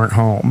 but they weren't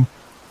home,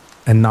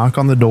 and knock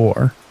on the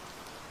door.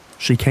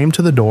 She came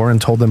to the door and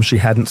told them she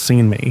hadn't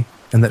seen me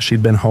and that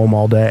she'd been home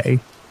all day.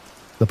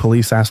 The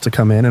police asked to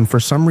come in, and for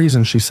some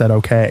reason she said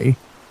okay.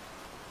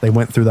 They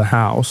went through the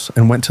house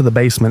and went to the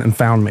basement and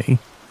found me.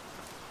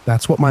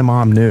 That's what my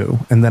mom knew,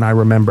 and then I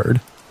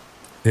remembered.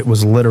 It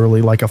was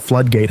literally like a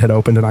floodgate had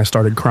opened and I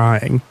started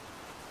crying.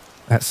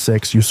 At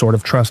 6, you sort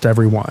of trust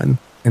everyone,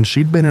 and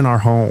she'd been in our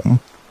home.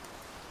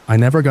 I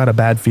never got a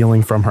bad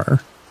feeling from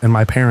her, and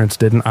my parents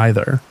didn't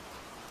either.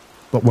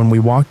 But when we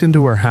walked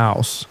into her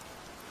house,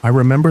 I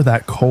remember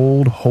that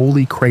cold,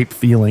 holy crepe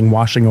feeling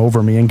washing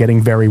over me and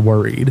getting very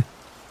worried.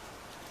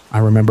 I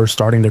remember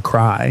starting to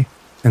cry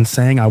and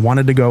saying I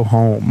wanted to go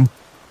home,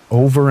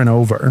 over and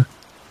over.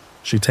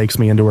 She takes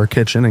me into her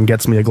kitchen and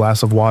gets me a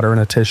glass of water and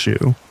a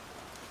tissue.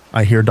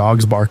 I hear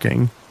dogs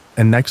barking,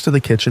 and next to the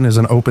kitchen is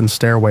an open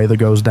stairway that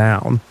goes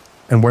down,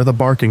 and where the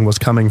barking was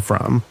coming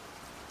from.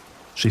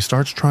 She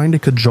starts trying to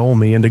cajole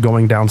me into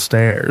going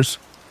downstairs,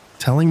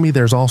 telling me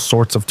there's all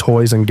sorts of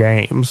toys and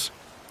games.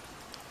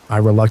 I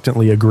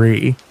reluctantly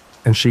agree,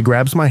 and she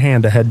grabs my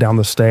hand to head down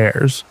the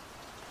stairs.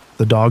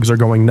 The dogs are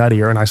going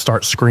nuttier and I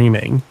start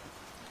screaming.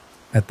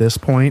 At this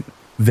point,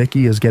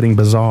 Vicky is getting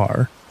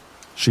bizarre.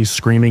 She's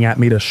screaming at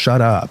me to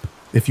shut up,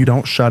 If you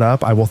don't shut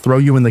up, I will throw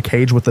you in the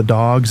cage with the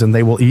dogs and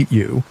they will eat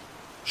you.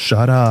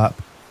 Shut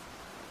up.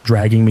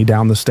 Dragging me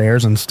down the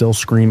stairs and still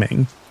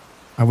screaming.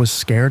 I was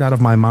scared out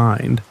of my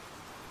mind.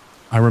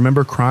 I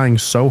remember crying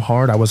so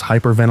hard I was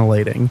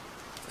hyperventilating,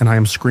 and I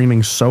am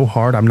screaming so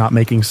hard I'm not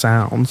making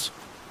sounds.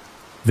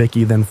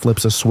 Vicky then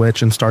flips a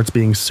switch and starts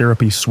being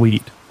syrupy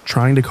sweet,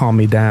 trying to calm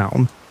me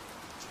down.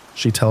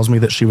 She tells me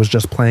that she was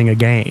just playing a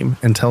game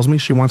and tells me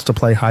she wants to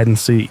play hide and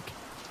seek.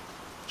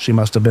 She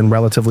must have been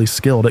relatively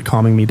skilled at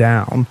calming me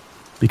down,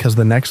 because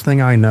the next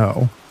thing I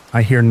know,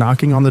 I hear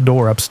knocking on the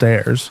door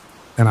upstairs,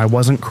 and I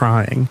wasn't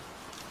crying.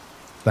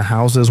 The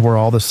houses were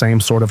all the same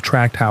sort of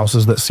tract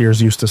houses that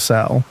Sears used to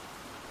sell.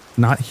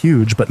 Not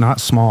huge, but not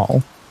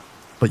small.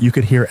 But you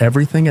could hear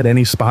everything at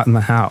any spot in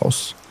the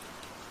house.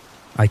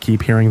 I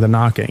keep hearing the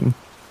knocking,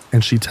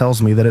 and she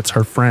tells me that it's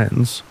her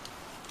friends.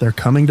 They're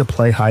coming to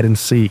play hide and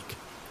seek.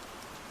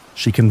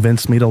 She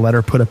convinced me to let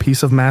her put a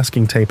piece of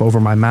masking tape over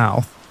my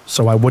mouth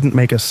so I wouldn't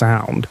make a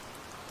sound,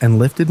 and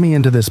lifted me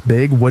into this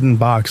big wooden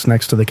box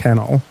next to the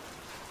kennel.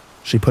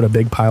 She put a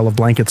big pile of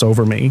blankets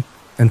over me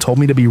and told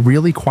me to be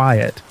really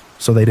quiet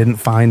so they didn't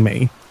find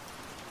me.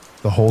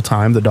 The whole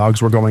time the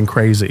dogs were going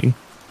crazy,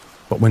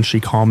 but when she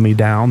calmed me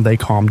down, they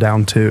calmed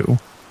down too.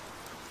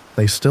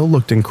 They still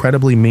looked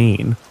incredibly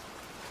mean,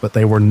 but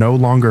they were no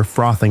longer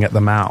frothing at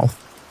the mouth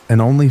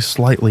and only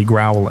slightly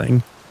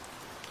growling.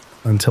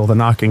 Until the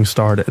knocking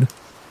started,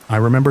 I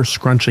remember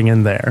scrunching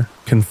in there,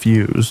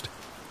 confused,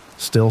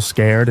 still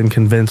scared and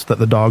convinced that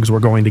the dogs were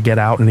going to get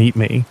out and eat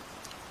me.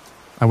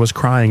 I was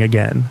crying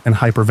again and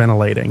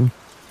hyperventilating.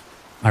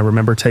 I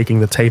remember taking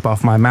the tape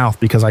off my mouth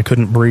because I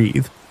couldn't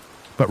breathe,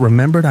 but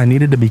remembered I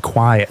needed to be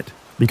quiet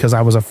because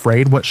I was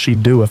afraid what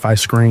she'd do if I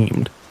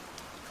screamed.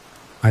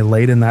 I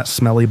laid in that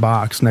smelly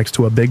box next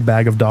to a big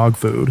bag of dog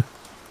food,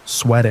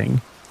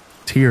 sweating,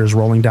 tears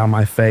rolling down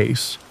my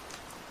face.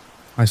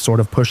 I sort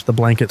of pushed the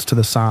blankets to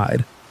the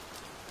side,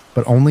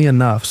 but only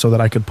enough so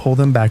that I could pull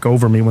them back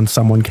over me when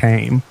someone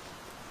came.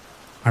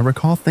 I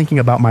recall thinking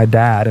about my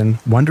dad and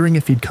wondering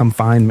if he'd come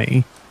find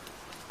me.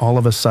 All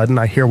of a sudden,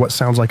 I hear what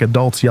sounds like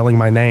adults yelling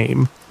my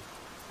name.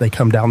 They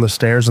come down the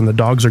stairs and the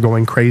dogs are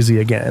going crazy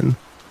again.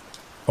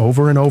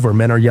 Over and over,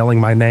 men are yelling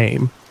my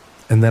name,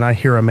 and then I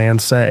hear a man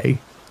say,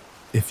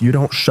 "If you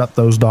don't shut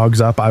those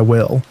dogs up, I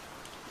will."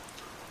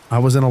 I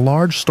was in a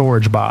large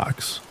storage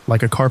box,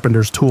 like a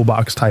carpenter's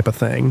toolbox type of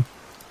thing,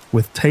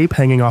 with tape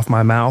hanging off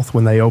my mouth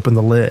when they opened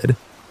the lid.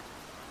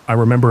 I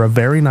remember a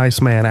very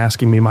nice man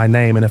asking me my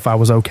name and if I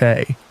was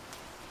okay.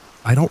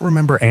 I don't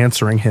remember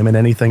answering him in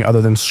anything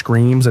other than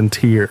screams and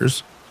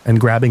tears, and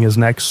grabbing his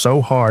neck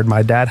so hard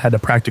my dad had to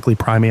practically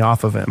pry me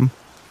off of him.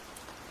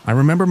 I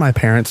remember my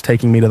parents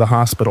taking me to the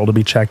hospital to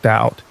be checked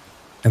out,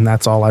 and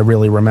that's all I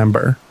really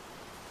remember.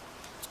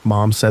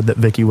 Mom said that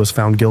Vicky was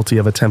found guilty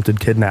of attempted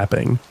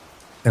kidnapping,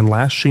 and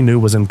last she knew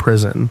was in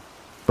prison,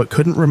 but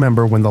couldn't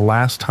remember when the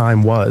last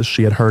time was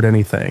she had heard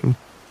anything.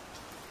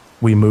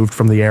 We moved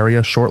from the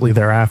area shortly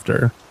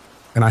thereafter,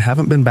 and I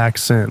haven't been back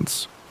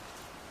since.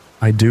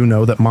 I do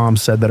know that Mom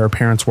said that her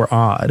parents were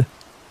odd,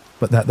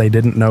 but that they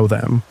didn't know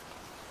them.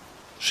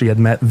 She had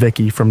met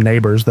Vicky from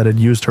neighbors that had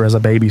used her as a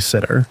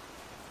babysitter,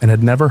 and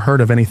had never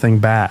heard of anything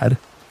bad,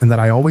 and that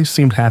I always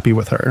seemed happy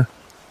with her.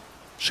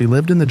 She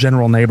lived in the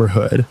general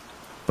neighborhood,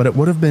 but it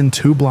would have been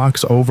 2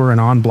 blocks over and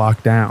on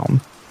block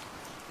down.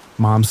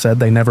 Mom said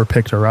they never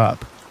picked her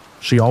up.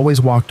 She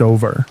always walked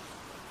over.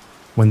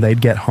 When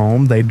they'd get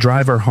home, they'd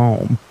drive her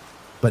home,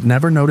 but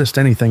never noticed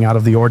anything out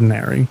of the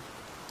ordinary.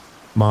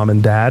 Mom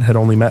and Dad had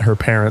only met her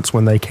parents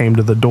when they came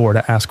to the door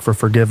to ask for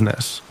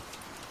forgiveness,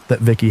 that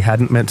Vicky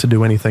hadn't meant to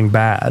do anything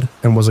bad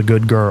and was a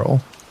good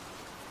girl.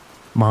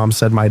 Mom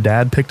said my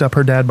dad picked up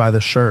her dad by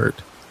the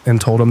shirt and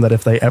told him that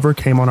if they ever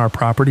came on our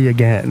property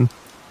again,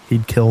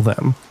 he'd kill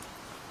them.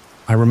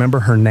 I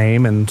remember her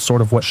name and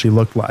sort of what she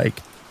looked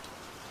like,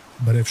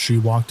 but if she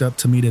walked up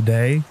to me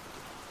today,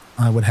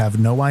 I would have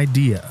no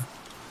idea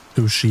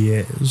who she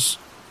is.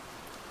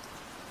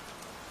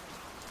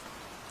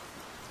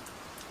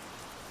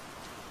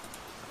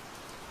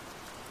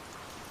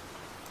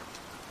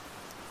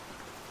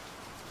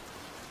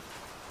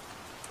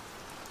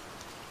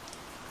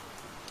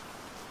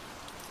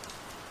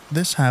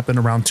 This happened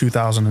around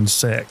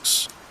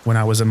 2006, when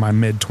I was in my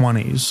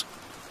mid-20s,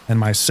 and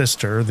my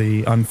sister,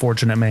 the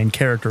unfortunate main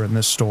character in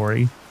this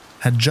story,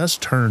 had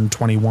just turned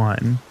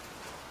 21.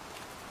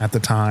 At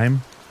the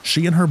time,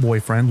 she and her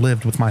boyfriend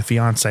lived with my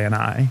fiance and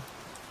I.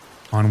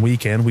 On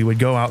weekend, we would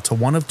go out to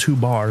one of 2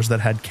 bars that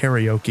had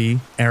karaoke,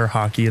 air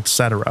hockey,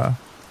 etc.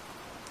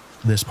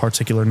 This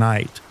particular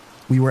night,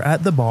 we were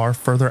at the bar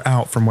further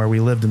out from where we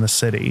lived in the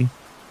city,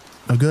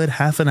 a good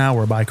half an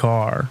hour by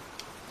car.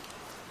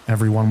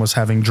 Everyone was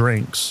having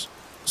drinks,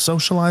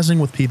 socializing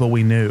with people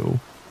we knew.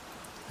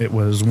 It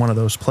was one of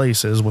those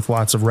places with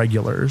lots of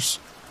regulars.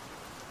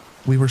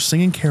 We were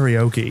singing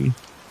karaoke.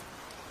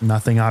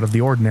 Nothing out of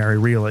the ordinary,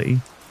 really.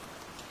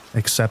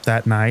 Except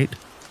that night,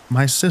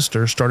 my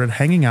sister started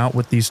hanging out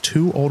with these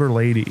 2 older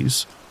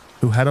ladies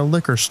who had a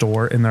liquor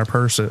store in their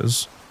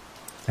purses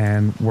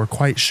and were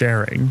quite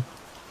sharing,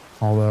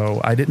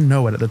 although I didn't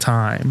know it at the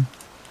time.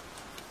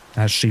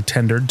 as she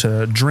tended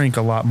to drink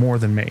a lot more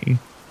than me.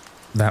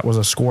 That was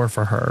a score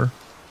for her.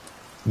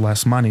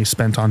 Less money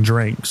spent on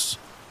drinks.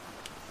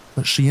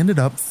 But she ended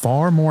up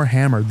far more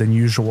hammered than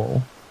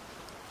usual.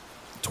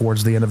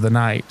 Towards the end of the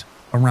night,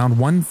 around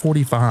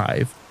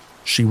 1:45,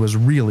 she was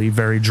really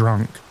very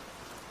drunk.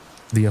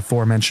 The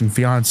aforementioned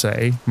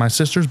fiancé, my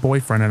sister's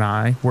boyfriend, and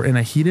I were in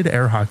a heated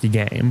air hockey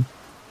game,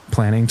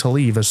 planning to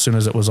leave as soon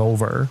as it was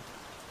over.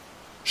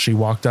 She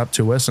walked up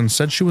to us and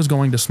said she was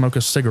going to smoke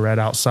a cigarette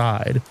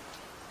outside.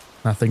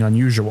 Nothing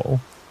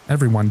unusual.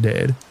 Everyone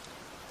did.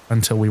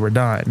 Until we were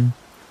done.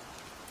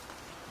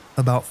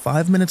 About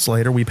 5 minutes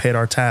later, we paid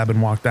our tab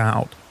and walked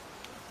out.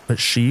 But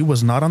she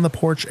was not on the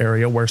porch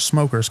area where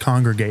smokers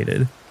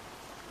congregated.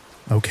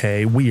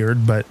 Okay,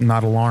 weird, but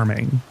not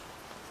alarming.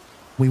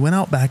 We went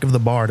out back of the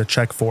bar to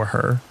check for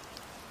her.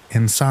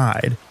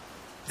 Inside,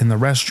 in the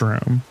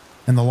restroom,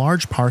 in the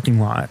large parking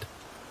lot.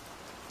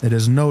 It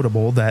is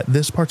notable that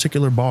this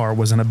particular bar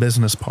was in a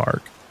business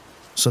park,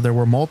 so there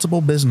were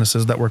multiple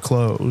businesses that were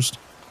closed,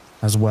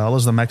 as well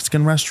as the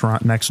Mexican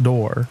restaurant next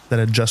door that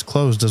had just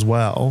closed as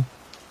well.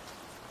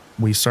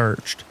 We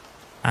searched,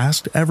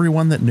 asked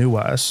everyone that knew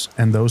us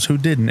and those who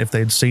didn't if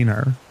they'd seen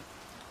her.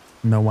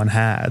 No one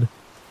had.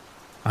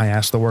 I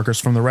asked the workers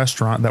from the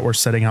restaurant that were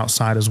sitting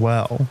outside as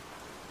well.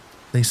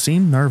 They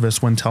seemed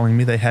nervous when telling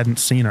me they hadn't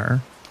seen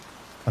her,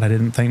 but I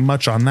didn't think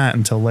much on that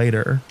until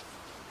later.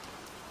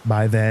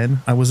 By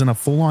then, I was in a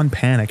full-on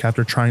panic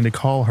after trying to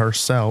call her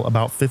cell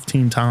about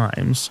 15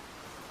 times,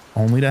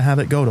 only to have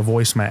it go to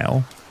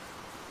voicemail.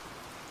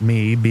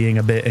 Me, being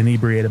a bit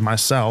inebriated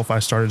myself, I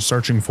started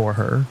searching for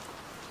her.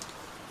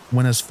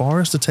 Went as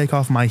far as to take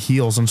off my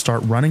heels and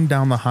start running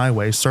down the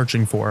highway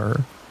searching for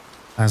her,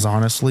 as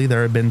honestly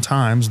there had been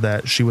times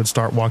that she would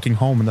start walking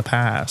home in the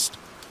past.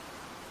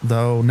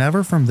 Though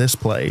never from this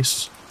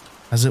place,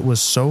 as it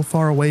was so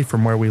far away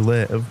from where we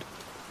lived.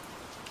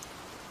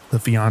 The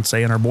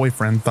fiancé and her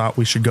boyfriend thought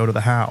we should go to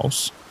the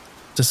house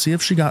to see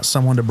if she got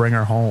someone to bring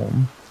her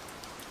home.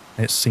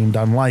 It seemed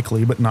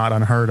unlikely, but not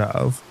unheard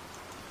of.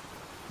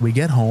 We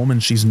get home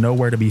and she's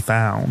nowhere to be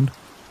found.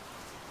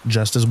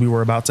 Just as we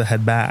were about to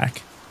head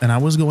back, and I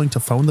was going to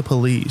phone the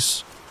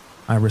police,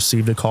 I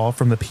received a call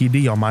from the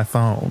PD on my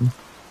phone.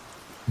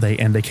 They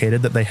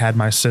indicated that they had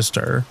my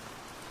sister,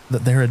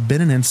 that there had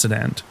been an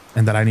incident,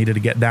 and that I needed to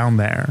get down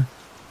there.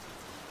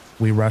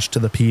 We rushed to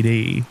the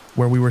PD,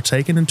 where we were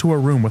taken into a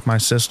room with my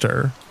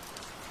sister.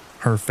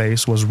 Her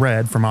face was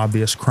red from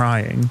obvious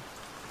crying,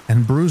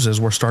 and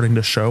bruises were starting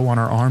to show on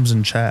her arms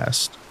and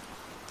chest.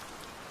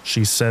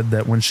 She said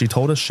that when she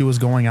told us she was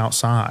going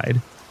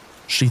outside,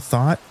 she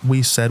thought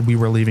we said we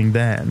were leaving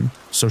then,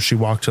 so she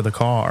walked to the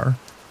car.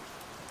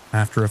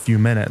 After a few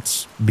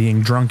minutes,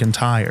 being drunk and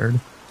tired,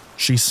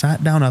 she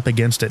sat down up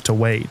against it to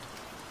wait.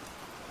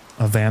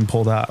 A van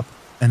pulled up,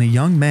 and a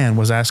young man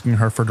was asking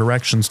her for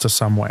directions to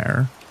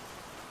somewhere.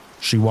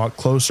 She walked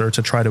closer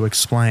to try to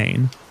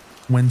explain,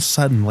 when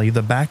suddenly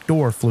the back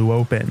door flew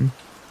open,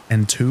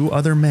 and 2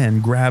 other men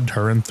grabbed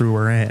her and threw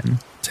her in,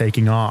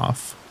 taking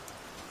off.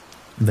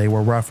 They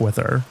were rough with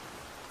her,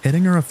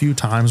 hitting her a few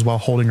times while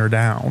holding her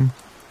down,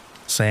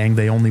 saying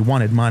they only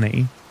wanted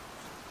money.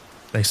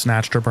 They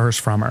snatched her purse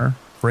from her,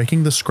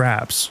 breaking the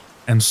scraps,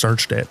 and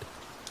searched it.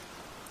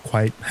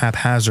 Quite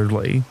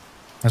haphazardly,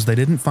 as they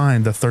didn't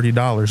find the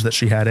 $30 that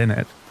she had in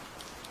it.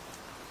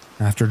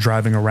 After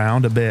driving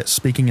around a bit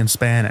speaking in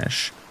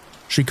Spanish,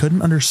 she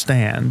couldn't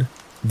understand.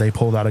 They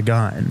pulled out a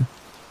gun,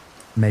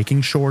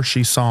 making sure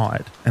she saw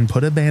it, and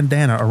put a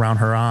bandana around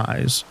her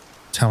eyes,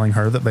 telling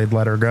her that they'd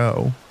let her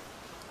go.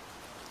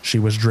 She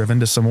was driven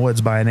to some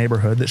woods by a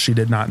neighborhood that she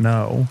did not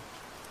know.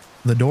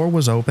 The door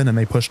was open and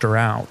they pushed her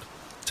out,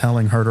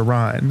 telling her to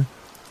run,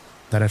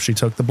 that if she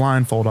took the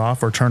blindfold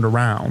off or turned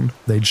around,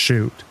 they'd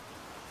shoot.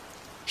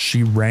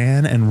 She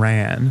ran and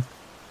ran.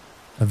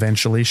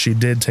 Eventually, she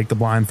did take the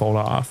blindfold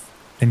off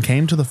and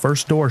came to the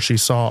first door she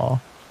saw,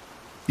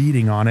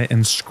 beating on it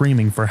and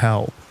screaming for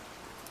help.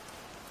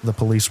 The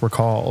police were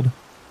called.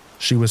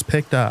 She was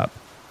picked up,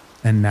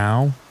 and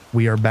now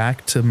we are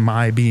back to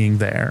my being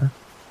there,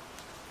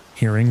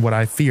 hearing what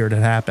I feared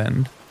had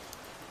happened.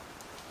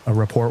 A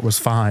report was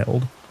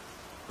filed.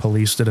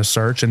 Police did a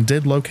search and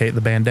did locate the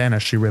bandana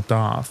she ripped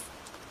off.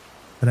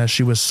 But as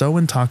she was so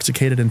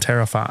intoxicated and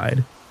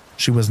terrified,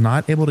 she was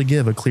not able to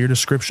give a clear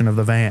description of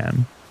the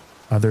van,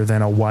 other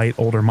than a white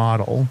older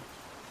model,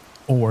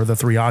 or the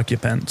 3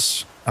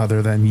 occupants,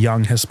 other than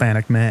young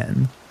Hispanic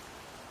men.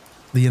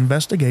 The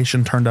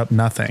investigation turned up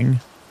nothing,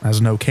 as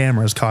no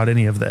cameras caught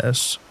any of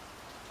this.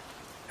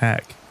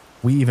 Heck,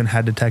 we even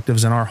had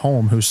detectives in our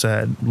home who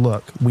said,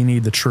 "Look, we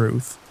need the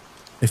truth.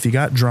 If you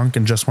got drunk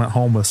and just went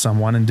home with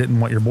someone and didn't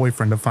want your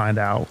boyfriend to find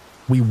out,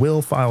 we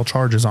will file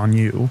charges on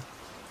you."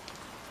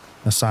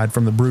 Aside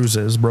from the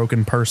bruises,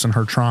 broken purse, and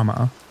her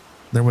trauma,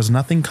 there was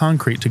nothing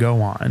concrete to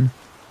go on.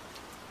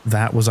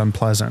 That was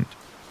unpleasant.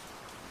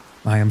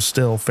 I am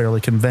still fairly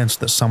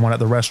convinced that someone at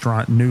the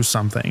restaurant knew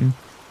something,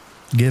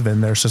 given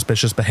their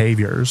suspicious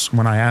behaviors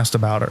when I asked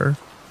about her.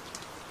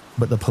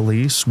 But the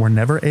police were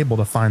never able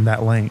to find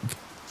that link.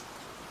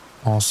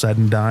 All said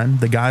and done,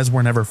 the guys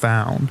were never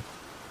found.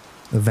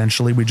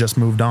 Eventually, we just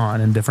moved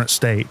on in different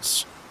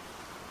states.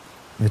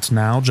 It's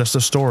now just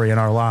a story in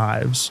our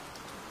lives.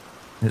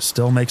 It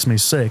still makes me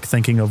sick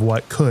thinking of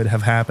what could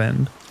have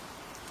happened,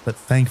 but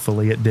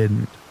thankfully it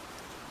didn't.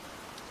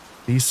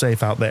 Be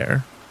safe out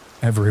there,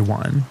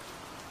 everyone.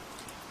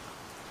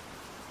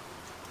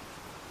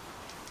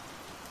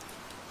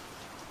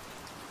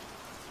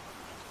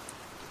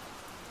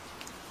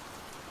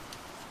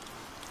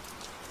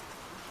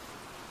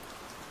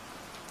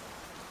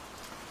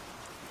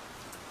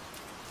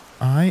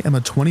 I am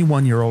a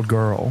 21-year-old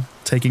girl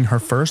taking her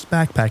first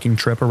backpacking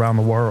trip around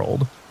the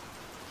world.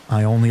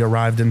 I only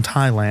arrived in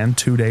Thailand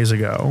 2 days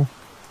ago,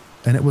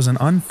 and it was an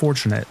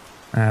unfortunate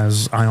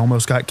as I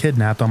almost got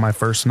kidnapped on my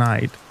first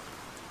night.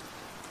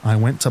 I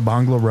went to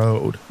Bangla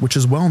Road, which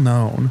is well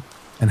known,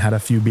 and had a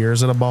few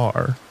beers at a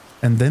bar,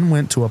 and then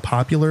went to a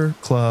popular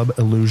club,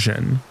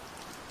 Illusion.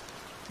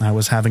 I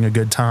was having a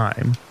good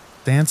time,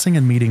 dancing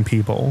and meeting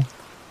people.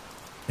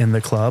 In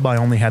the club, I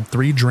only had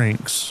 3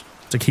 drinks,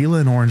 tequila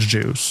and orange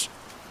juice.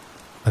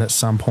 But at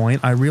some point,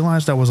 I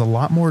realized I was a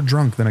lot more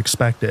drunk than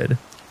expected.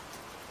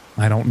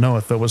 I don't know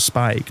if it was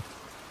spiked,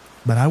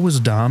 but I was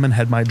dumb and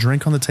had my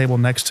drink on the table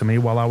next to me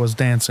while I was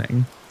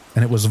dancing,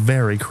 and it was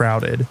very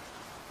crowded.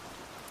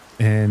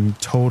 In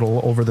total,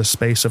 over the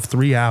space of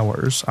 3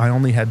 hours, I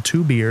only had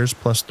 2 beers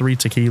plus 3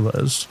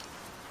 tequilas.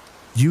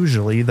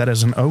 Usually, that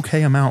is an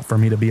okay amount for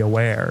me to be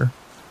aware.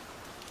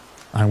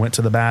 I went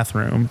to the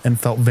bathroom and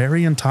felt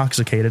very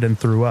intoxicated and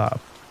threw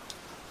up.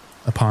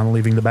 Upon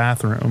leaving the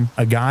bathroom,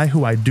 a guy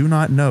who I do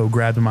not know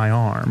grabbed my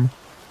arm.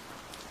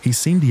 He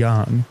seemed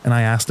young, and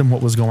I asked him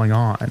what was going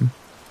on.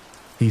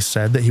 He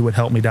said that he would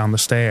help me down the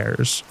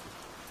stairs.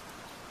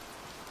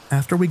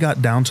 After we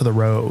got down to the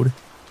road,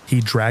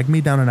 he dragged me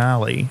down an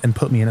alley and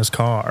put me in his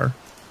car.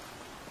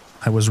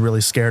 I was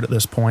really scared at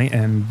this point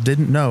and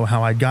didn't know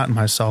how I'd gotten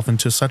myself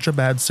into such a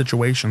bad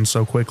situation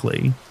so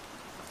quickly.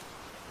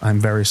 I'm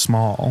very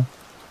small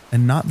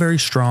and not very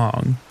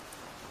strong,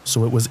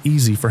 so it was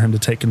easy for him to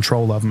take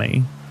control of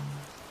me.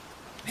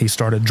 He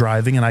started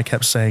driving and I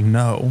kept saying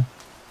no,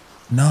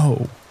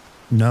 no,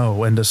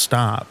 no, and to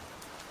stop.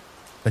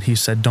 But he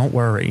said, "Don't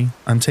worry,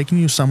 I'm taking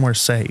you somewhere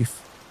safe,"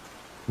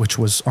 which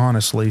was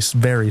honestly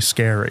very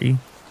scary.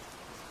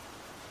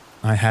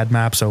 I had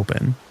maps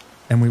open,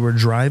 and we were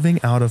driving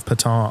out of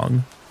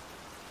Patong.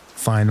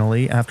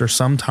 Finally, after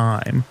some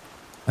time,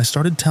 I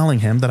started telling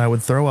him that I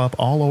would throw up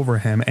all over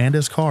him and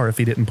his car if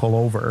he didn't pull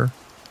over.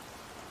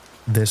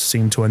 This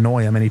seemed to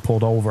annoy him and he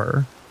pulled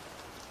over.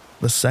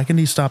 The second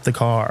he stopped the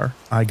car,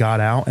 I got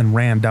out and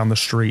ran down the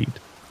street.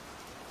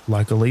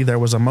 Luckily, there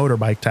was a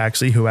motorbike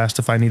taxi who asked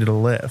if I needed a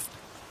lift,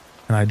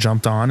 and I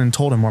jumped on and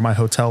told him where my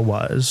hotel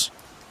was.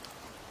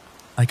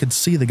 I could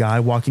see the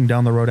guy walking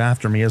down the road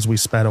after me as we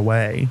sped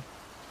away.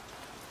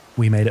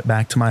 We made it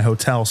back to my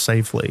hotel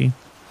safely.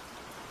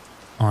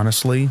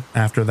 Honestly,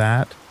 after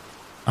that,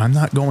 I'm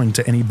not going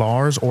to any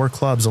bars or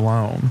clubs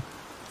alone.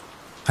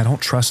 I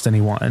don't trust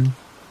anyone,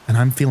 and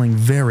I'm feeling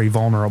very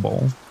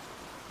vulnerable.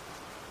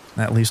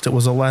 At least it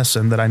was a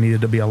lesson that I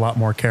needed to be a lot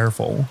more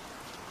careful.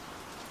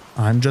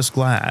 I'm just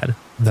glad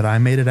that I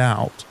made it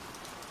out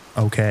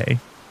okay.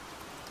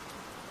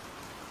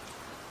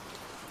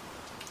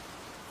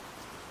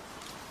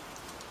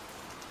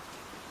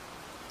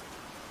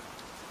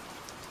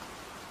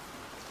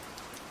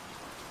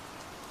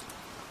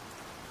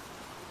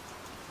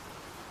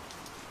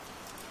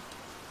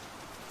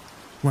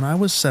 When I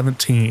was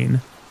 17,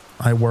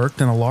 I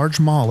worked in a large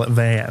mall at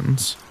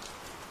Vans.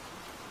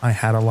 I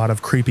had a lot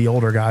of creepy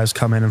older guys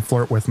come in and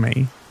flirt with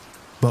me,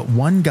 but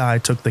one guy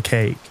took the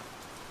cake.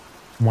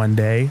 One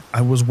day,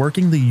 I was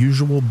working the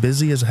usual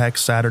busy as heck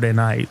Saturday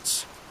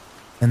nights,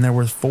 and there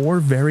were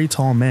 4 very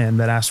tall men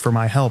that asked for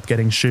my help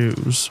getting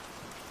shoes.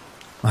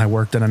 I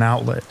worked in an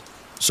outlet,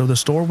 so the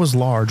store was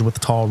large with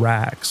tall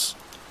racks.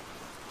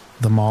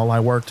 The mall I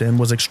worked in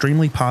was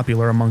extremely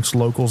popular amongst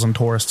locals and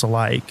tourists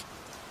alike.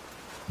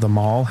 The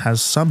mall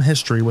has some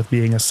history with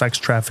being a sex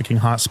trafficking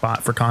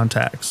hotspot for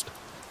context.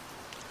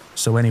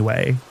 So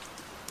anyway,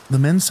 the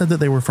men said that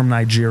they were from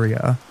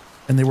Nigeria,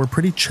 and they were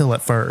pretty chill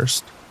at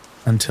first,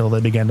 until they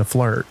began to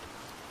flirt.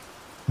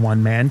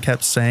 One man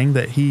kept saying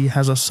that he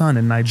has a son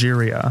in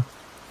Nigeria,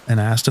 and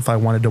asked if I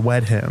wanted to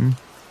wed him.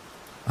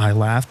 I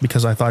laughed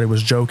because I thought he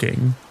was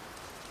joking,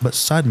 but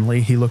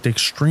suddenly he looked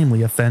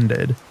extremely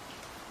offended.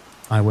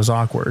 I was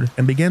awkward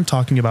and began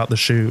talking about the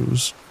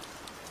shoes.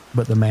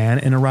 But the man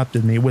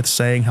interrupted me with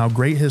saying how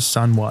great his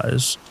son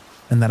was,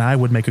 and that I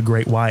would make a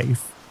great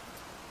wife.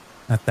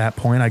 At that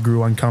point, I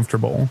grew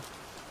uncomfortable,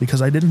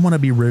 because I didn't want to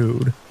be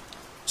rude,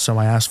 so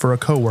I asked for a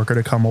coworker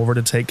to come over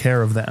to take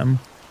care of them,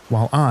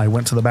 while I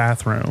went to the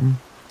bathroom.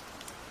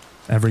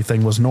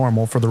 Everything was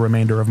normal for the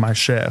remainder of my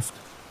shift.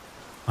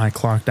 I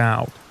clocked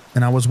out,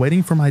 and I was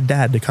waiting for my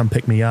dad to come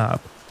pick me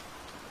up.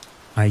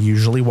 I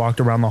usually walked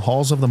around the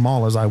halls of the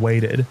mall as I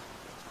waited.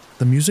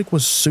 The music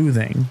was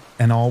soothing,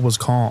 and all was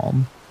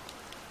calm.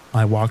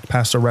 I walked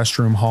past a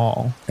restroom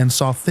hall and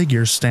saw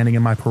figures standing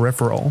in my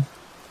peripheral.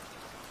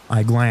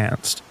 I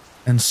glanced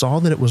and saw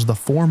that it was the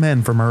 4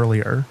 men from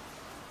earlier.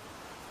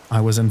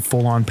 I was in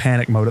full-on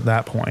panic mode at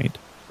that point,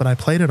 but I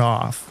played it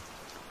off.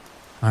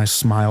 I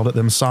smiled at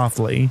them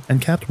softly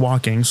and kept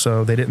walking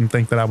so they didn't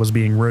think that I was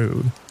being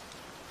rude.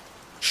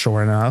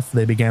 Sure enough,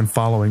 they began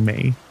following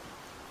me.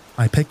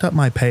 I picked up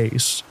my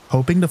pace,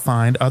 hoping to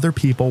find other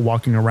people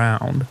walking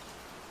around,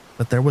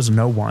 but there was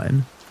no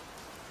one.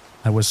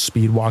 I was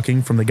speed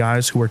walking from the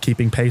guys who were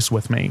keeping pace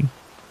with me.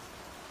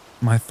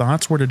 My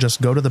thoughts were to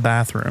just go to the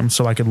bathroom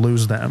so I could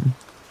lose them,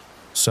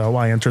 so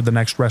I entered the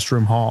next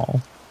restroom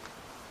hall.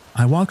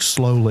 I walked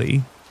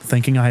slowly,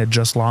 thinking I had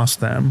just lost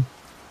them,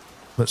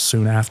 but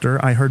soon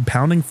after I heard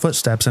pounding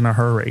footsteps in a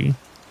hurry.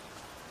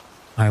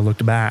 I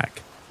looked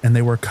back, and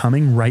they were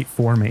coming right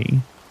for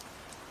me.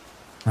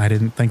 I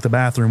didn't think the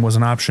bathroom was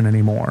an option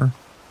anymore,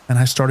 and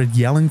I started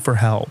yelling for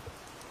help.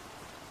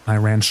 I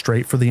ran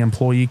straight for the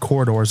employee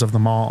corridors of the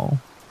mall,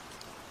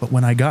 but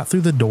when I got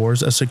through the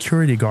doors, a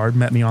security guard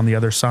met me on the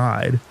other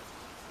side.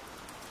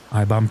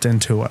 I bumped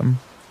into him,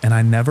 and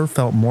I never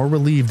felt more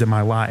relieved in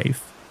my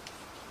life.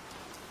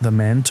 The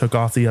men took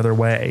off the other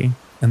way,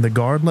 and the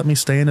guard let me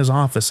stay in his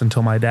office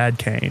until my dad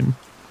came.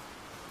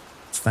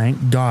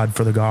 Thank God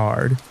for the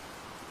guard.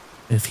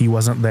 If he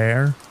wasn't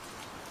there,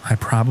 I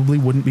probably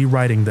wouldn't be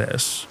writing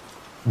this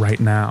right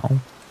now.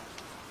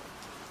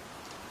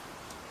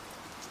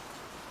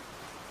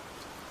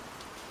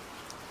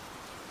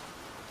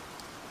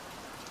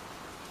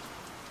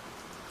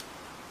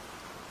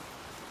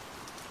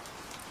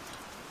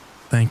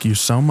 Thank you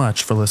so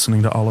much for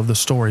listening to all of the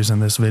stories in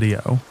this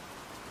video.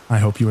 I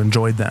hope you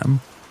enjoyed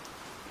them.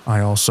 I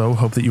also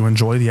hope that you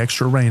enjoy the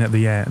extra rain at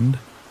the end.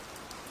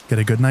 Get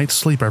a good night's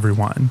sleep,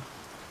 everyone,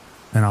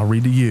 and I'll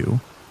read to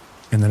you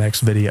in the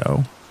next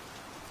video.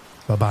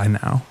 Bye-bye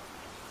now.